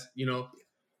guys,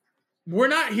 we're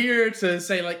not here to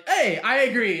say like, hey, I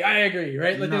agree,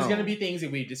 right? Like, there's gonna be things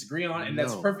that we disagree on, and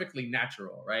that's perfectly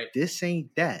natural, right? This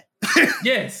ain't that.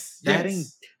 Yes.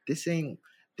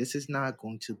 This is not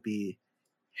going to be,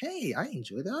 hey, I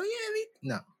enjoyed that. Oh yeah,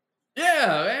 no.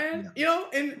 Yeah, man. No.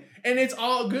 And it's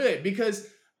all good because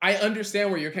I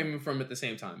understand where you're coming from at the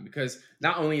same time, because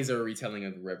not only is there a retelling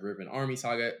of the Red Ribbon Army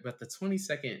saga, but the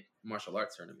 22nd martial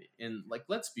arts tournament. And like,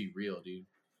 let's be real, dude.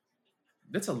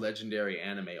 That's a legendary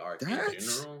anime arc in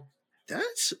general.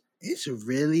 It's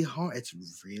really hard. It's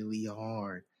really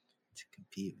hard to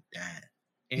compete with that.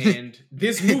 And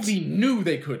this movie knew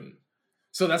they couldn't.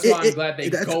 So that's why I'm glad they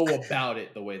go about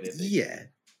it the way that they do.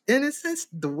 In a sense,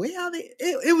 the way how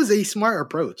it was a smart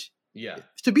approach. Yeah.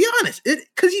 To be honest,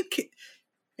 because you can't.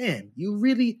 Man, you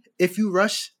really, if you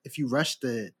rush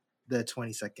the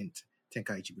 22nd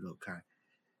Tenkaichi Budokai,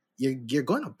 you're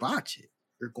going to botch it.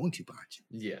 You're going to botch it.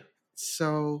 Yeah.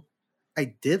 So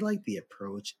I did like the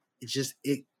approach. It's just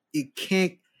it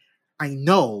can't. I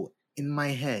know in my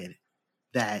head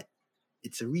that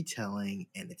it's a retelling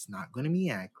and it's not going to be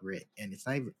accurate, and it's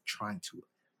not even trying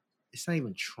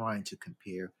to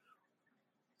compare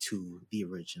to the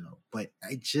original. But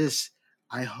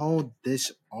I hold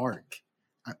this arc.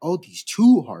 I hold these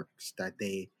two arcs that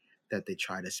they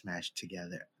try to smash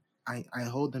together. I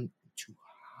hold them too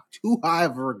high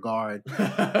of a regard for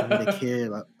me to care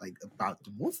like about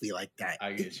the movie like that.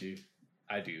 I get you.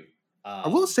 I do. I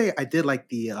will say I did like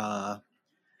the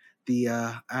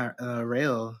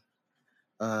rail.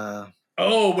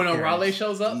 When Arale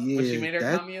shows up when she made her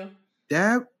cameo.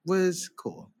 That was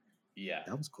cool. Yeah,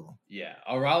 that was cool. Yeah,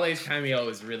 Arale's cameo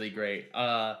is really great.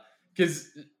 Because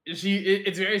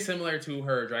it's very similar to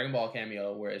her Dragon Ball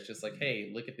cameo, where it's just like,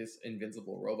 hey, look at this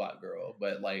invincible robot girl,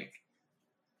 but like,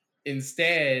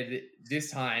 instead,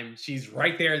 this time she's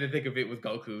right there in the thick of it with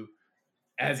Goku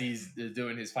as he's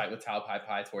doing his fight with Tao Pai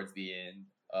Pai towards the end.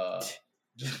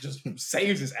 Just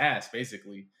saves his ass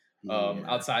basically.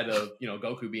 Outside of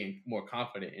Goku being more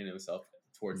confident in himself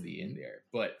towards the end there,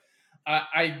 but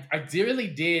I really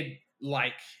did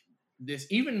like this.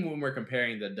 Even when we're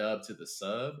comparing the dub to the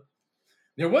sub,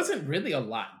 there wasn't really a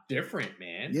lot different,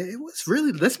 man. Yeah, it was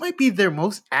really. This might be their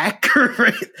most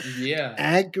accurate. Yeah,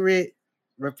 accurate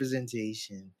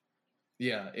representation.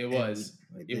 Yeah, it was.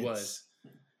 It was.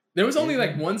 There was only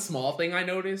like one small thing I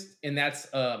noticed, and that's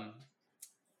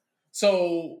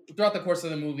so throughout the course of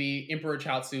the movie, Emperor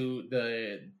Chaozu,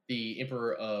 the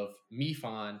Emperor of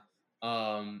Mifan,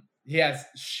 he has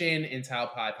Shin and Tao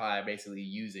Pai Pai basically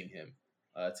using him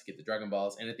to get the Dragon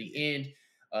Balls. And at the end,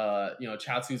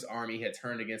 Chaozu's army had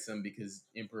turned against him because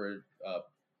Emperor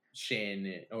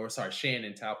Shin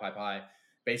and Tao Pai Pai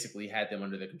basically had them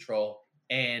under their control.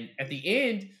 And at the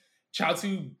end,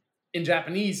 Chaozu in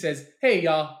Japanese says, "Hey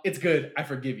y'all, it's good. I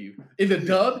forgive you." In the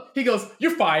dub, he goes,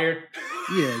 "You're fired."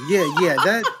 Yeah.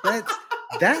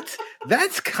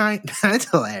 That's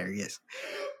hilarious.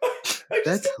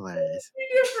 That's hilarious.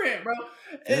 Different, bro.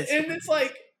 And it's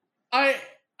like I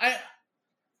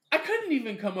couldn't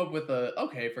even come up with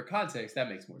for context that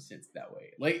makes more sense that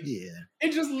way. Like,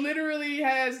 it just literally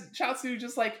has Chaozu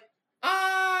just like,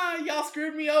 y'all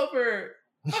screwed me over.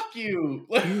 Fuck you.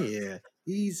 Yeah,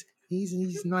 he's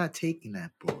not taking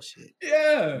that bullshit.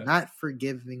 Yeah, not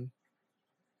forgiving.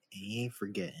 He ain't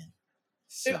forgetting.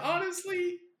 So. And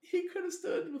honestly, he could have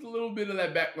stood with a little bit of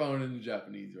that backbone in the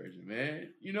Japanese version,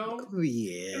 man. You know?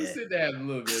 Yeah. Could have stood to have a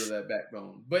little bit of that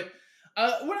backbone. But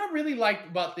what I really liked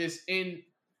about this,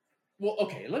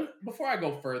 before I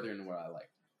go further into what I like,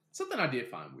 something I did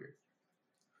find weird.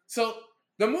 So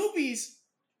the movies,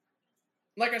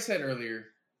 like I said earlier,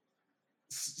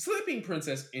 Sleeping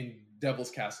Princess in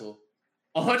Devil's Castle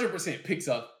 100% picks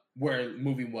up where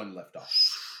movie 1 left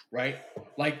off. Right?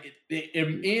 Like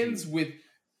it ends with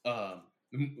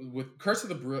Curse of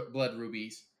the Blood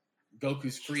Rubies.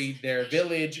 Goku's freed their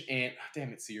village, and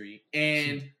damn it, Siri.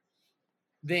 And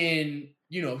then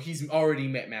he's already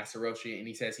met Master Roshi, and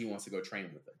he says he wants to go train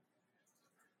with him.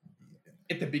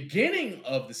 At the beginning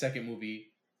of the second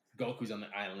movie, Goku's on the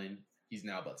island. He's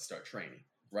now about to start training.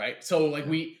 Right? So like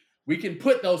we can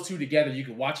put those two together. You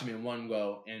can watch them in one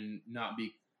go and not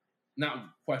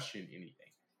question anything.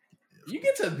 You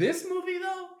get to this movie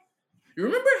though. You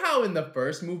remember how in the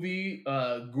first movie,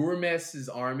 Gourmet's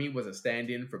army was a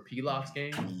stand-in for Pilaf's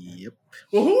gang? Yep.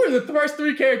 Well, who are the first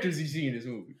 3 characters you see in this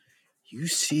movie? You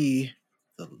see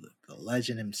the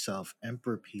legend himself,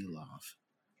 Emperor Pilaf,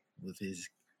 with his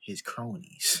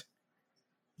cronies.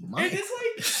 And it's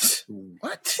like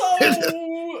what?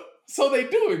 So they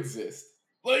do exist.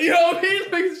 Like, you know what I mean?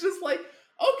 Like, it's just like,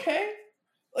 okay,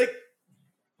 like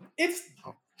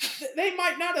they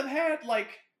might not have had like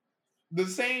the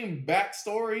same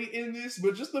backstory in this,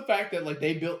 but just the fact that like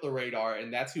they built the radar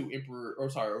and that's who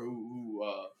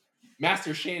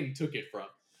Master Shin took it from.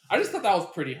 I just thought that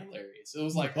was pretty hilarious. It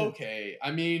was like, okay,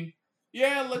 I mean,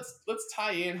 yeah, let's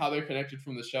tie in how they're connected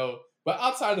from the show, but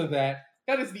outside of that,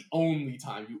 that is the only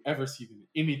time you ever see them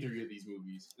in any 3 of these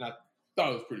movies, and I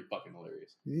thought it was pretty fucking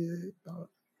hilarious. Yeah.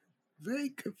 Very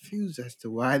confused as to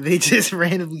why they just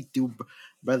randomly threw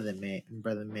Brother Man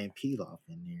Pilaf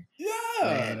in there. Yeah.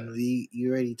 And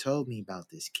you already told me about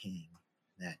this king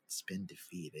that's been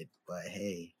defeated, but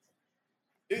hey,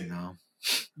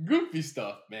 goofy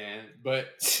stuff, man. But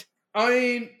I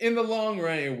mean, in the long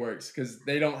run, it works because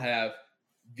they don't have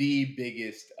the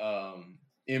biggest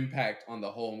impact on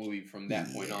the whole movie from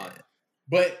that point on.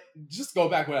 But just go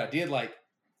back what I did, like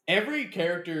every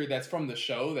character that's from the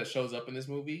show that shows up in this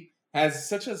movie has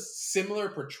such a similar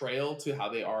portrayal to how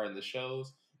they are in the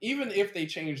shows, even if they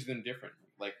change them differently.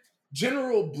 Like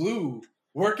General Blue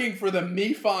working for the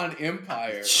Mifan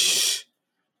Empire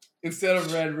instead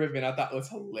of Red Ribbon, I thought was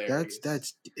hilarious.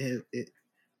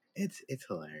 It's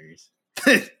hilarious.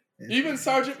 Even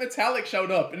Sergeant Metallic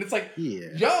showed up, and it's like,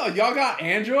 y'all got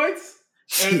androids,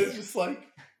 and it's just like,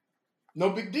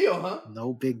 no big deal, huh?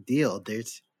 No big deal.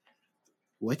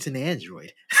 What's an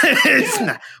android? It's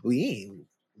not.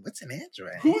 What's an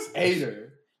android? Who's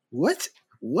Ader? What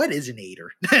is an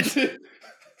Ader?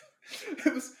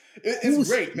 It's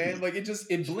great, man. Like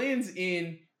it blends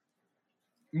in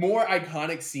more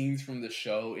iconic scenes from the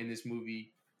show in this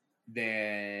movie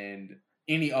than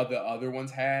any other ones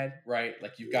had, right?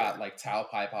 Like you've got like Tao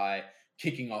Pai Pai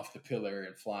kicking off the pillar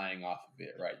and flying off of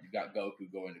it, right? You've got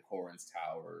Goku going to Korin's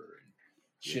tower and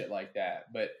shit like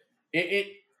that. But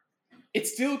it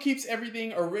still keeps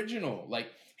everything original.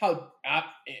 Like how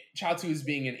Chaozu is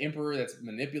being an emperor that's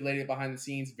manipulated behind the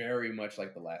scenes, very much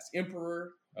like The Last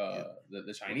Emperor,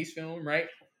 the Chinese film, right?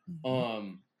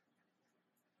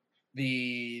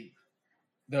 The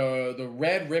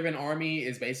Red Ribbon Army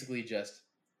is basically just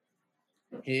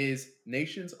his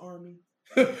nation's army.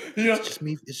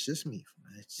 It's just me.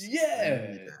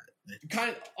 Kind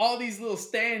of all these little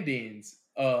stand-ins.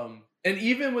 And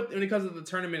even when it comes to the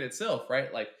tournament itself,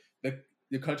 right? Like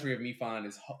the country of Mifan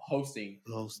is hosting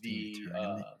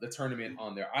the tournament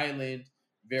on their island,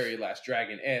 very Last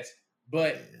Dragon-esque.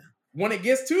 But when it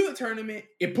gets to the tournament,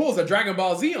 it pulls a Dragon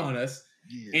Ball Z on us,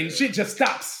 and shit just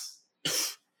stops,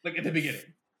 like at the beginning.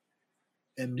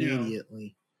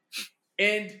 Immediately.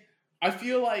 And I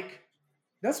feel like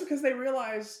That's because they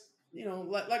realized,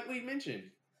 like we mentioned,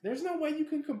 there's no way you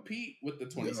can compete with the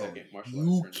 22nd martial arts You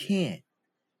tournament. can't.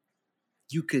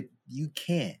 You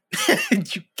can't.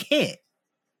 You can't.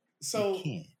 So,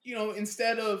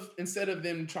 instead of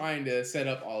them trying to set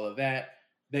up all of that,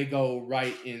 they go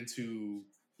right into,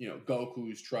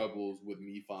 Goku's troubles with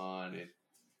Mifan and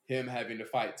him having to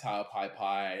fight Tao Pai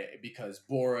Pai because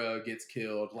Bora gets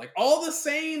killed. Like all the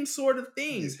same sort of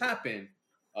things happen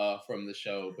from the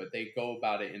show, but they go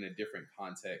about it in a different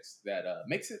context that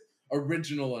makes it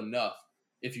original enough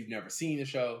if you've never seen the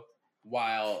show,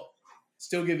 while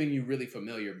still giving you really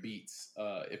familiar beats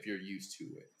if you're used to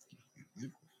it.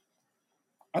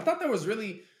 I thought there was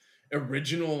really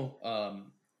original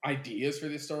ideas for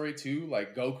this story too,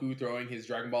 like Goku throwing his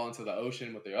Dragon Ball into the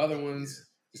ocean with the other ones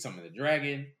to summon the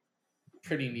dragon.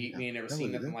 Pretty neat. We ain't never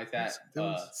seen nothing like that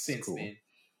since cool. then.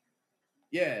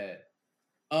 Yeah.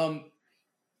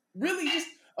 Really just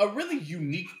a really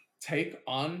unique take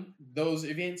on those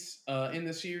events in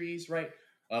the series, right?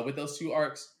 With those two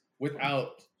arcs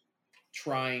without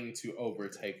trying to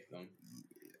overtake them.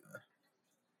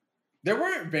 There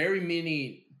weren't very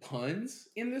many puns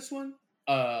in this one.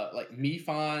 Like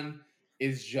Mifan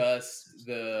is just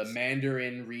the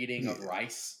Mandarin reading of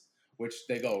rice, which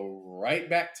they go right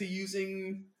back to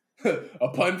using a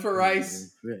pun for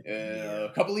rice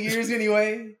a couple of years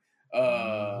anyway.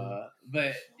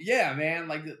 But yeah, man,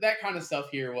 like that kind of stuff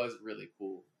here was really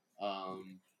cool.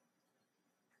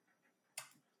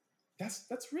 That's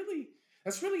really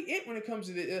it when it comes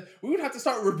to the. We would have to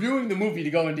start reviewing the movie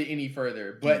to go into any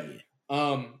further, but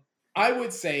I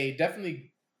would say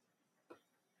definitely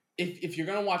if you're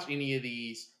gonna watch any of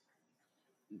these,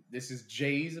 this is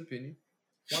Jay's opinion.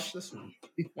 Watch this one.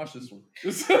 Watch this one. To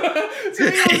me,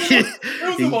 it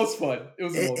was the most fun. It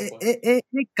was the most fun.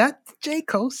 It got the J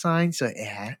cosign, so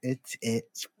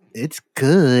it's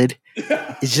good.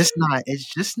 It's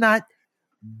just not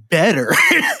better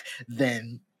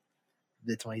than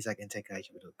the 22nd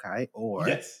Tenkaichi Budokai or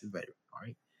the better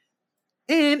part.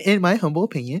 And in my humble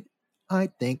opinion, I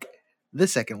think the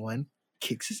second one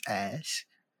kicks his ass.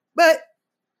 But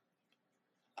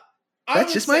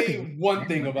that's just my opinion. One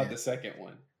thing about the second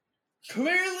one.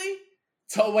 Clearly,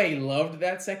 Toei loved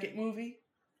that second movie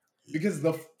because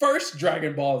the first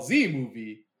Dragon Ball Z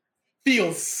movie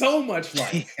feels so much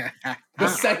like the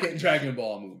second Dragon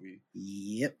Ball movie.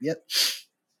 Yep.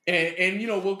 And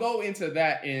we'll go into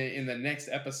that in the next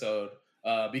episode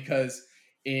because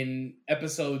in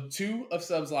episode 2 of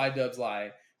Subs Lie Dubs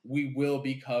Lie, we will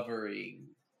be covering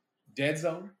Dead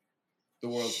Zone, the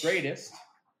world's greatest,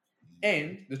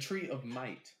 and the Tree of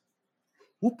Might.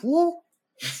 Whoop whoop.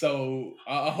 So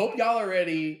I hope y'all are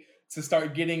ready to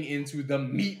start getting into the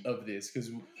meat of this because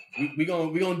we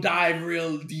gonna dive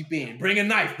real deep in. Bring a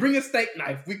knife, bring a steak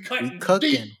knife. We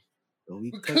cooking.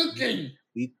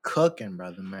 We cooking,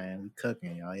 brother, man. We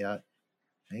cooking, y'all. Y'all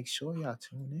make sure y'all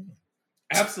tune in.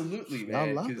 Absolutely, man.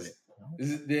 I love it.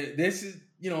 This is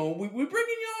we're bringing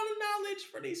y'all the knowledge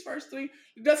for these first 3.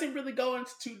 It doesn't really go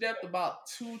into too depth about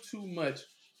too much,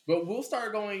 but we'll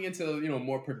start going into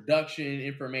more production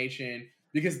information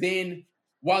because then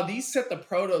while these set the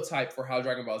prototype for how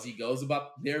Dragon Ball Z goes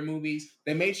about their movies,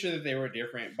 they made sure that they were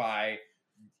different by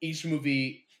each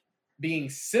movie being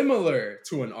similar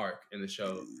to an arc in the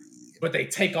show, but they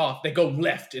take off, they go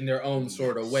left in their own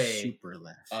sort of way, super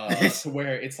left, to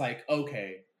where it's like,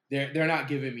 okay, they're not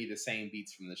giving me the same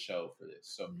beats from the show for this.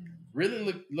 So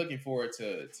really looking forward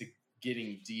to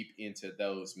getting deep into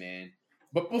those, man.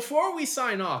 But before we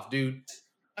sign off, dude,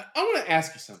 I want to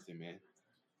ask you something, man.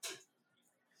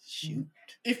 Shoot.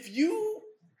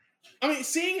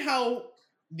 Seeing how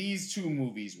these 3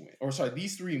 movies went,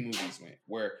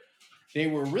 where they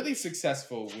were really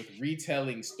successful with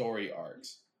retelling story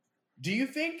arcs. Do you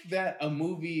think that a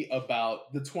movie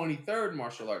about the 23rd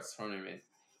martial arts tournament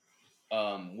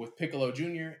with Piccolo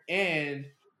Jr. and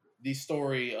the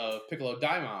story of Piccolo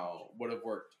Daimao would have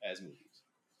worked as movies?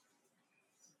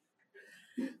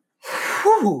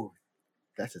 Whew.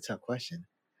 That's a tough question.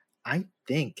 I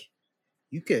think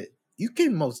you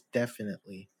can most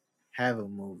definitely have a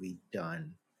movie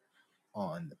done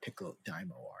on the Piccolo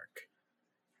Daimao arc.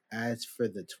 As for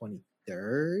the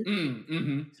 23rd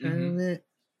tournament,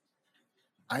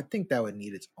 I think that would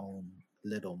need its own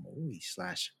little movie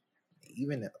 /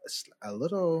 even a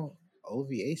little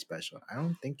OVA special. I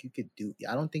don't think you can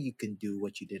do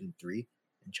what you did in 3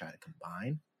 and try to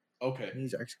combine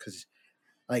these arcs because,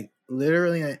 like,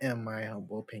 literally, in my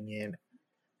humble opinion,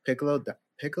 Piccolo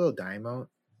Daimao,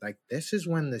 like, this is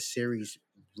when the series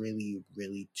really,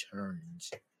 really turns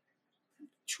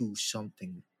to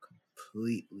something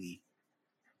completely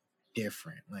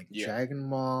different. Like Dragon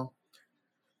Ball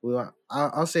Well,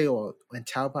 I'll say, well, when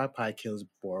Tao Pai Pai kills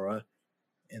Bora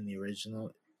in the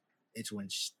original, it's when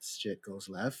shit goes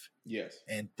left Yes.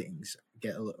 and things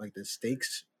get like the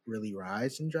stakes really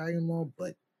rise in Dragon Ball.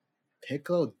 But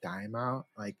Piccolo, Daimao,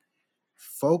 like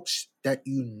folks that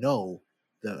you know,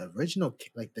 the original,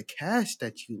 like the cast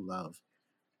that you love,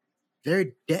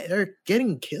 they're dead. They're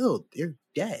getting killed. They're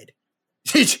dead.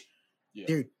 Yeah.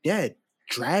 They're dead.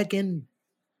 Dragon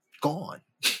gone.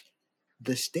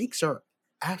 The stakes are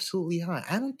absolutely high.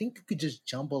 I don't think you could just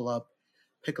jumble up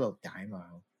Piccolo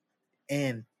Daimao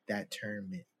and that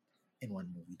tournament in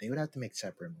one movie. They would have to make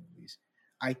separate movies.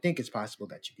 I think it's possible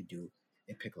that you could do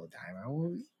a Piccolo Daimao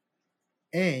movie,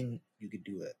 and you could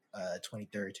do a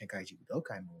 23rd Tenkaichi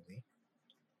Budokai movie.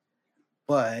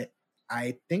 But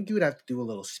I think you would have to do a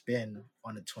little spin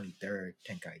on the 23rd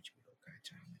Tenkaichi Budokai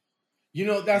tournament. You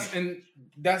know,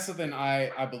 that's something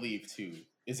I believe too,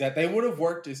 is that they would have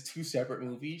worked as two separate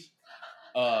movies.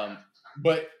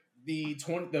 But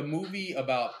the movie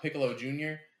about Piccolo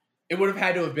Jr., it would have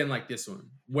had to have been like this one,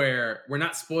 where we're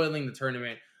not spoiling the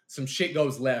tournament. Some shit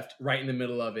goes left right in the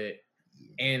middle of it,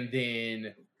 and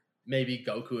then maybe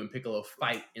Goku and Piccolo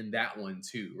fight in that one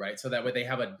too, right? So that way they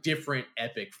have a different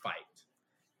epic fight.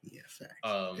 Yeah,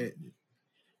 facts.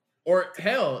 Or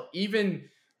hell, even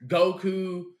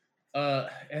Goku,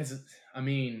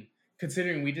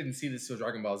 considering we didn't see this till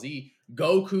Dragon Ball Z,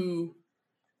 Goku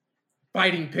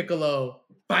fighting Piccolo,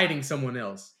 fighting someone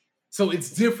else. So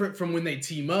it's different from when they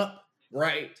team up,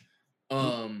 right?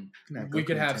 We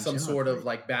could have some sort of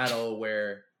like battle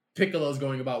where Piccolo's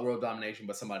going about world domination,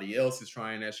 but somebody else is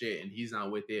trying that shit and he's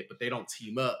not with it, but they don't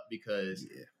team up because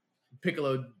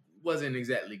Piccolo wasn't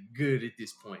exactly good at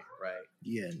this point, right?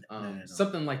 Yeah,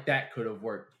 something like that could have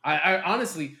worked. I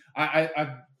honestly, I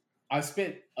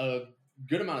spent a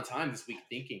good amount of time this week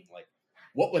thinking, like,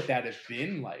 what would that have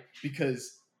been like?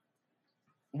 Because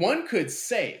one could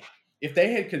say, if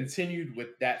they had continued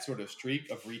with that sort of streak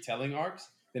of retelling arcs,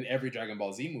 then every Dragon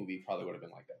Ball Z movie probably would have been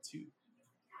like that too.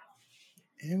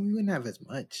 And we wouldn't have as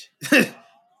much. We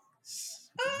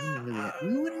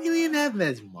wouldn't really have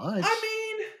as much.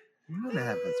 We wouldn't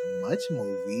have as much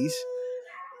movies.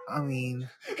 Toei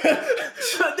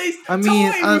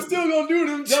was still gonna do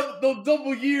them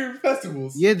double year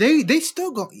festivals. Yeah, they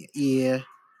still go. Yeah.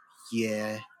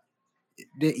 Yeah.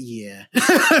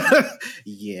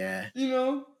 You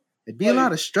know, it'd be a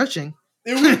lot of stretching.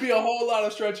 It would be a whole lot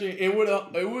of stretching. It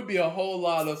would be a whole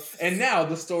lot of, and now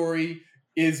the story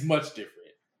is much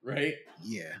different, right?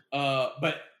 Yeah.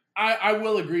 But I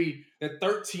will agree that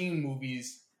 13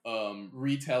 movies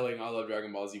retelling all of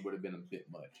Dragon Ball Z would have been a bit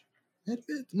much. A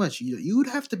bit much. You would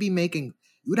have to be making.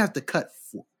 You would have to cut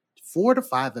 4 to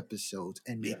 5 episodes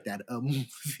and make that a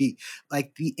movie,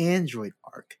 like the Android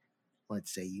arc.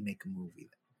 Let's say you make a movie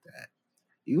like that.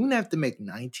 You wouldn't have to make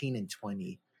 19 and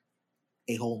 20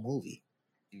 a whole movie.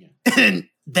 Yeah. And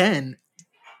then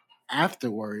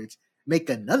afterwards make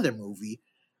another movie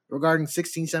regarding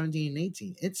 16, 17, and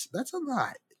 18. That's a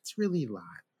lot. It's really a lot.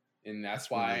 And that's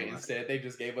why instead they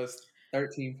just gave us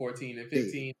 13, 14, and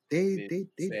 15. They did the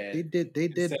right thing. Yeah.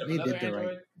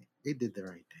 They did the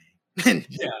right thing.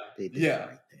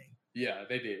 Yeah,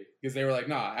 they did. Because they were like,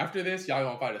 nah, after this, y'all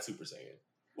gonna fight a Super Saiyan.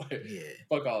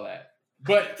 Fuck all that.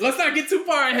 But let's not get too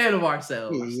far ahead of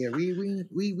ourselves. Yeah.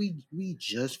 We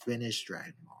just finished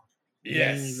Dragon Ball.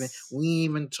 Yes. We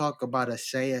even talk about a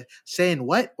Saiyan. Saiyan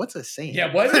what? What's a Saiyan?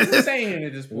 Yeah, what is a Saiyan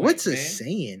at this point? What's a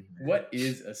Saiyan? What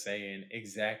is a Saiyan?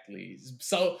 Exactly.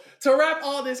 So to wrap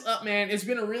all this up, man, it's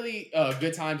been a really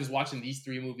good time just watching these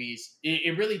 3 movies.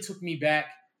 It really took me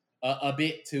back a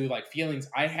bit to like feelings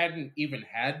I hadn't even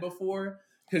had before.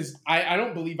 Because I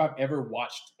don't believe I've ever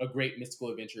watched a great mystical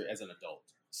adventure as an adult.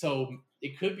 So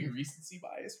it could be recency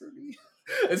bias for me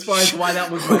as far as why that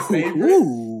was my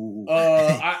favorite.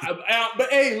 But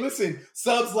hey, listen,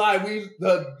 subs lie,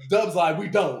 the dubs lie, we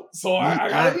don't. So I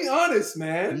gotta be honest,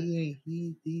 man.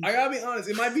 I gotta be honest.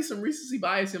 It might be some recency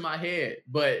bias in my head,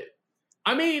 but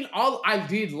I mean, I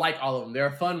did like all of them. They're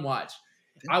a fun watch.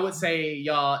 I would say,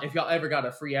 y'all, if y'all ever got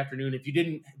a free afternoon, if you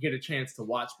didn't get a chance to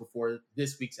watch before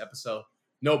this week's episode,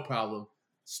 no problem.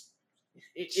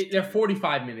 They're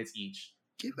 45 minutes each.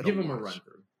 Give them a run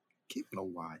through. Give it a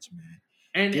watch, man.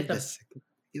 And give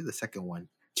the second one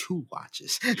 2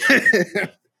 watches. And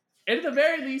at the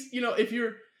very least, you know, if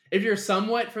you're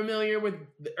somewhat familiar with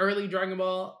the early Dragon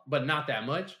Ball, but not that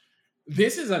much,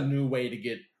 this is a new way to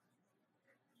get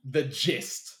the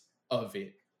gist of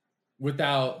it.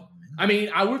 Without, I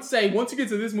mean, I would say once you get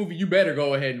to this movie, you better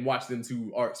go ahead and watch them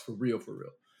 2 arcs for real.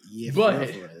 Yeah, but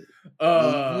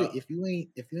if you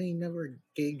ain't never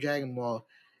gave Dragon Ball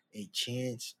a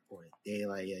chance or a day,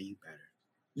 like, yeah, you better.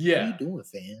 Yeah. What are you doing,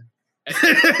 fam?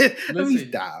 Let me Listen,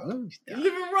 stop. you're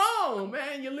living wrong,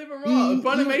 man. You're living wrong.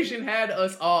 Funimation had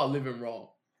us all living wrong.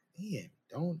 Yeah,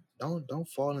 don't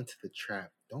fall into the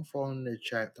trap. Don't fall into the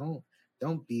trap.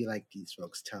 Don't be like these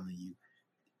folks telling you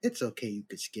it's okay. You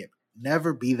could skip.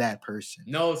 Never be that person.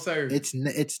 No, sir.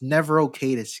 It's never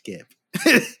okay to skip.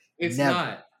 It's never.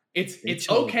 not. It's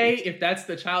okay if that's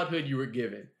the childhood you were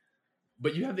given,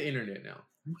 but you have the internet now.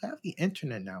 You have the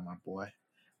internet now, my boy.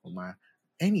 Or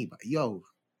anybody. Yo,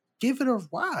 give it a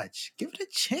watch. Give it a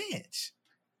chance.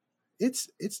 It's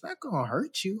not gonna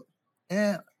hurt you.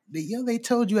 And they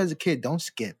told you as a kid, don't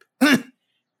skip.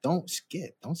 Don't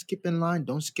skip. Don't skip in line.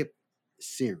 Don't skip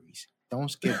series. Don't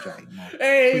skip Dragon Ball.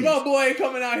 Hey, please. My boy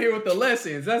coming out here with the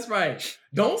lessons. That's right.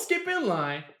 Don't skip in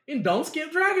line and don't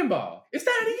skip Dragon Ball. It's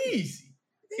that easy.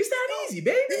 It's that easy,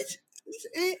 baby.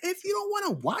 If you don't want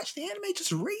to watch the anime,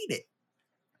 just read it.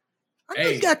 I know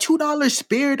you got $2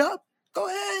 spared up. Go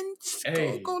ahead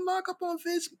and go log up on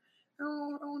Viz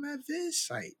on that Viz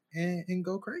site and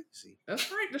go crazy. That's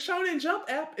right. The Shonen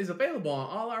Jump app is available on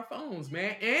all our phones,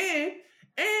 man.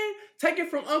 And take it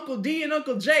from Uncle D and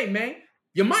Uncle J, man.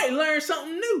 You might learn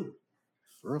something new.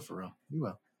 For real. You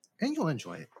will. And you'll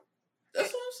enjoy it.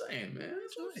 That's what I'm saying, man.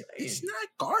 That's what I'm saying. It's not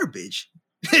garbage.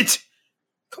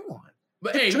 Come on.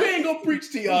 But hey, we ain't gonna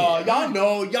preach to y'all. Y'all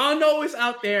know it's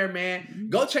out there, man.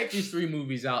 Go check these 3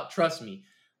 movies out. Trust me.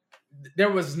 There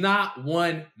was not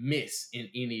one miss in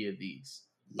any of these.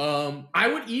 I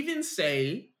would even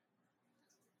say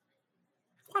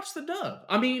watch the dub.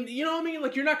 I mean, you know what I mean?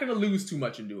 Like, you're not going to lose too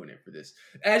much in doing it for this.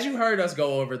 As you heard us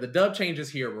go over, the dub changes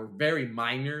here were very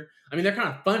minor. I mean, they're kind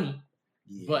of funny,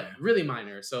 but really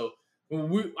minor. So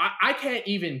I can't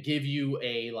even give you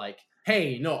a like,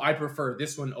 hey, no, I prefer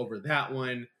this one over that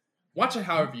one. Watch it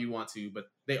however you want to, but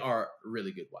they are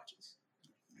really good watches.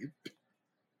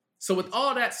 So with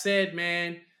all that said,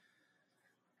 man,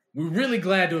 we're really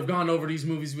glad to have gone over these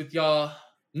movies with y'all.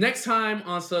 Next time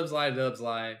on Subs Live, Dubs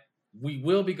Live, we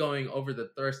will be going over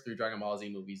the first 3 Dragon Ball Z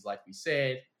movies, like we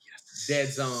said. Yes.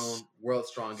 Dead Zone, World's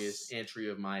Strongest, and Tree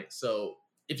of Might. So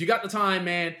if you got the time,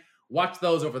 man, watch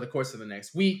those over the course of the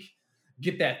next week.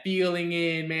 Get that feeling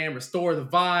in, man. Restore the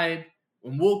vibe.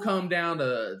 And we'll come down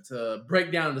to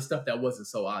break down the stuff that wasn't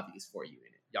so obvious for you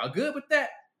in it. Y'all good with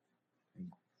that?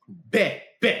 Bet.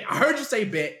 I heard you say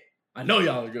bet. I know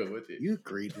y'all are good with it. You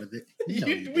agreed with it.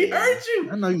 We heard you.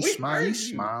 I know you smiled. You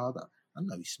smiled. I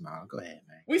know you smiled. Go ahead,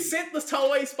 man. We sent the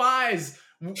Toei spies.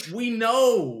 We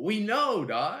know,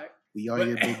 dog. We are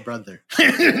your big brother.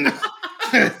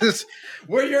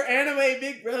 We're your anime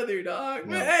big brother, dog.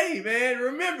 Yeah. Hey, man,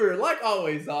 remember, like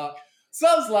always, dog.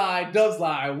 Subs lie, dubs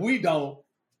lie. We don't.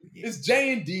 Yeah. It's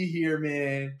J and D here,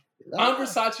 man. I'm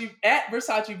Versace at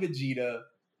Versace Vegeta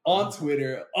on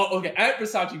Twitter. Oh, okay, at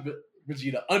Versace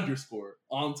Vegeta _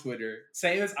 on Twitter.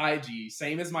 Same as IG.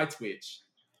 Same as my Twitch.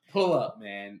 Pull up,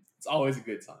 man. It's always a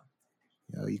good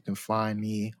time. You can find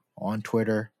me on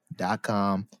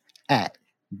Twitter.com at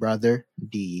Brother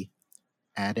D,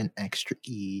 add an extra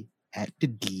E at the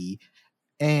D,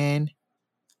 and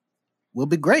we'll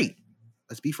be great.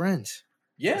 Let's be friends.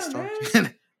 Yeah,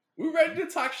 man. We're ready to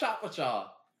talk shop with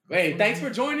y'all. Hey, thanks for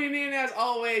joining in as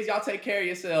always. Y'all take care of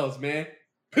yourselves, man.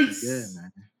 Peace. Good,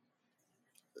 man.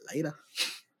 Later.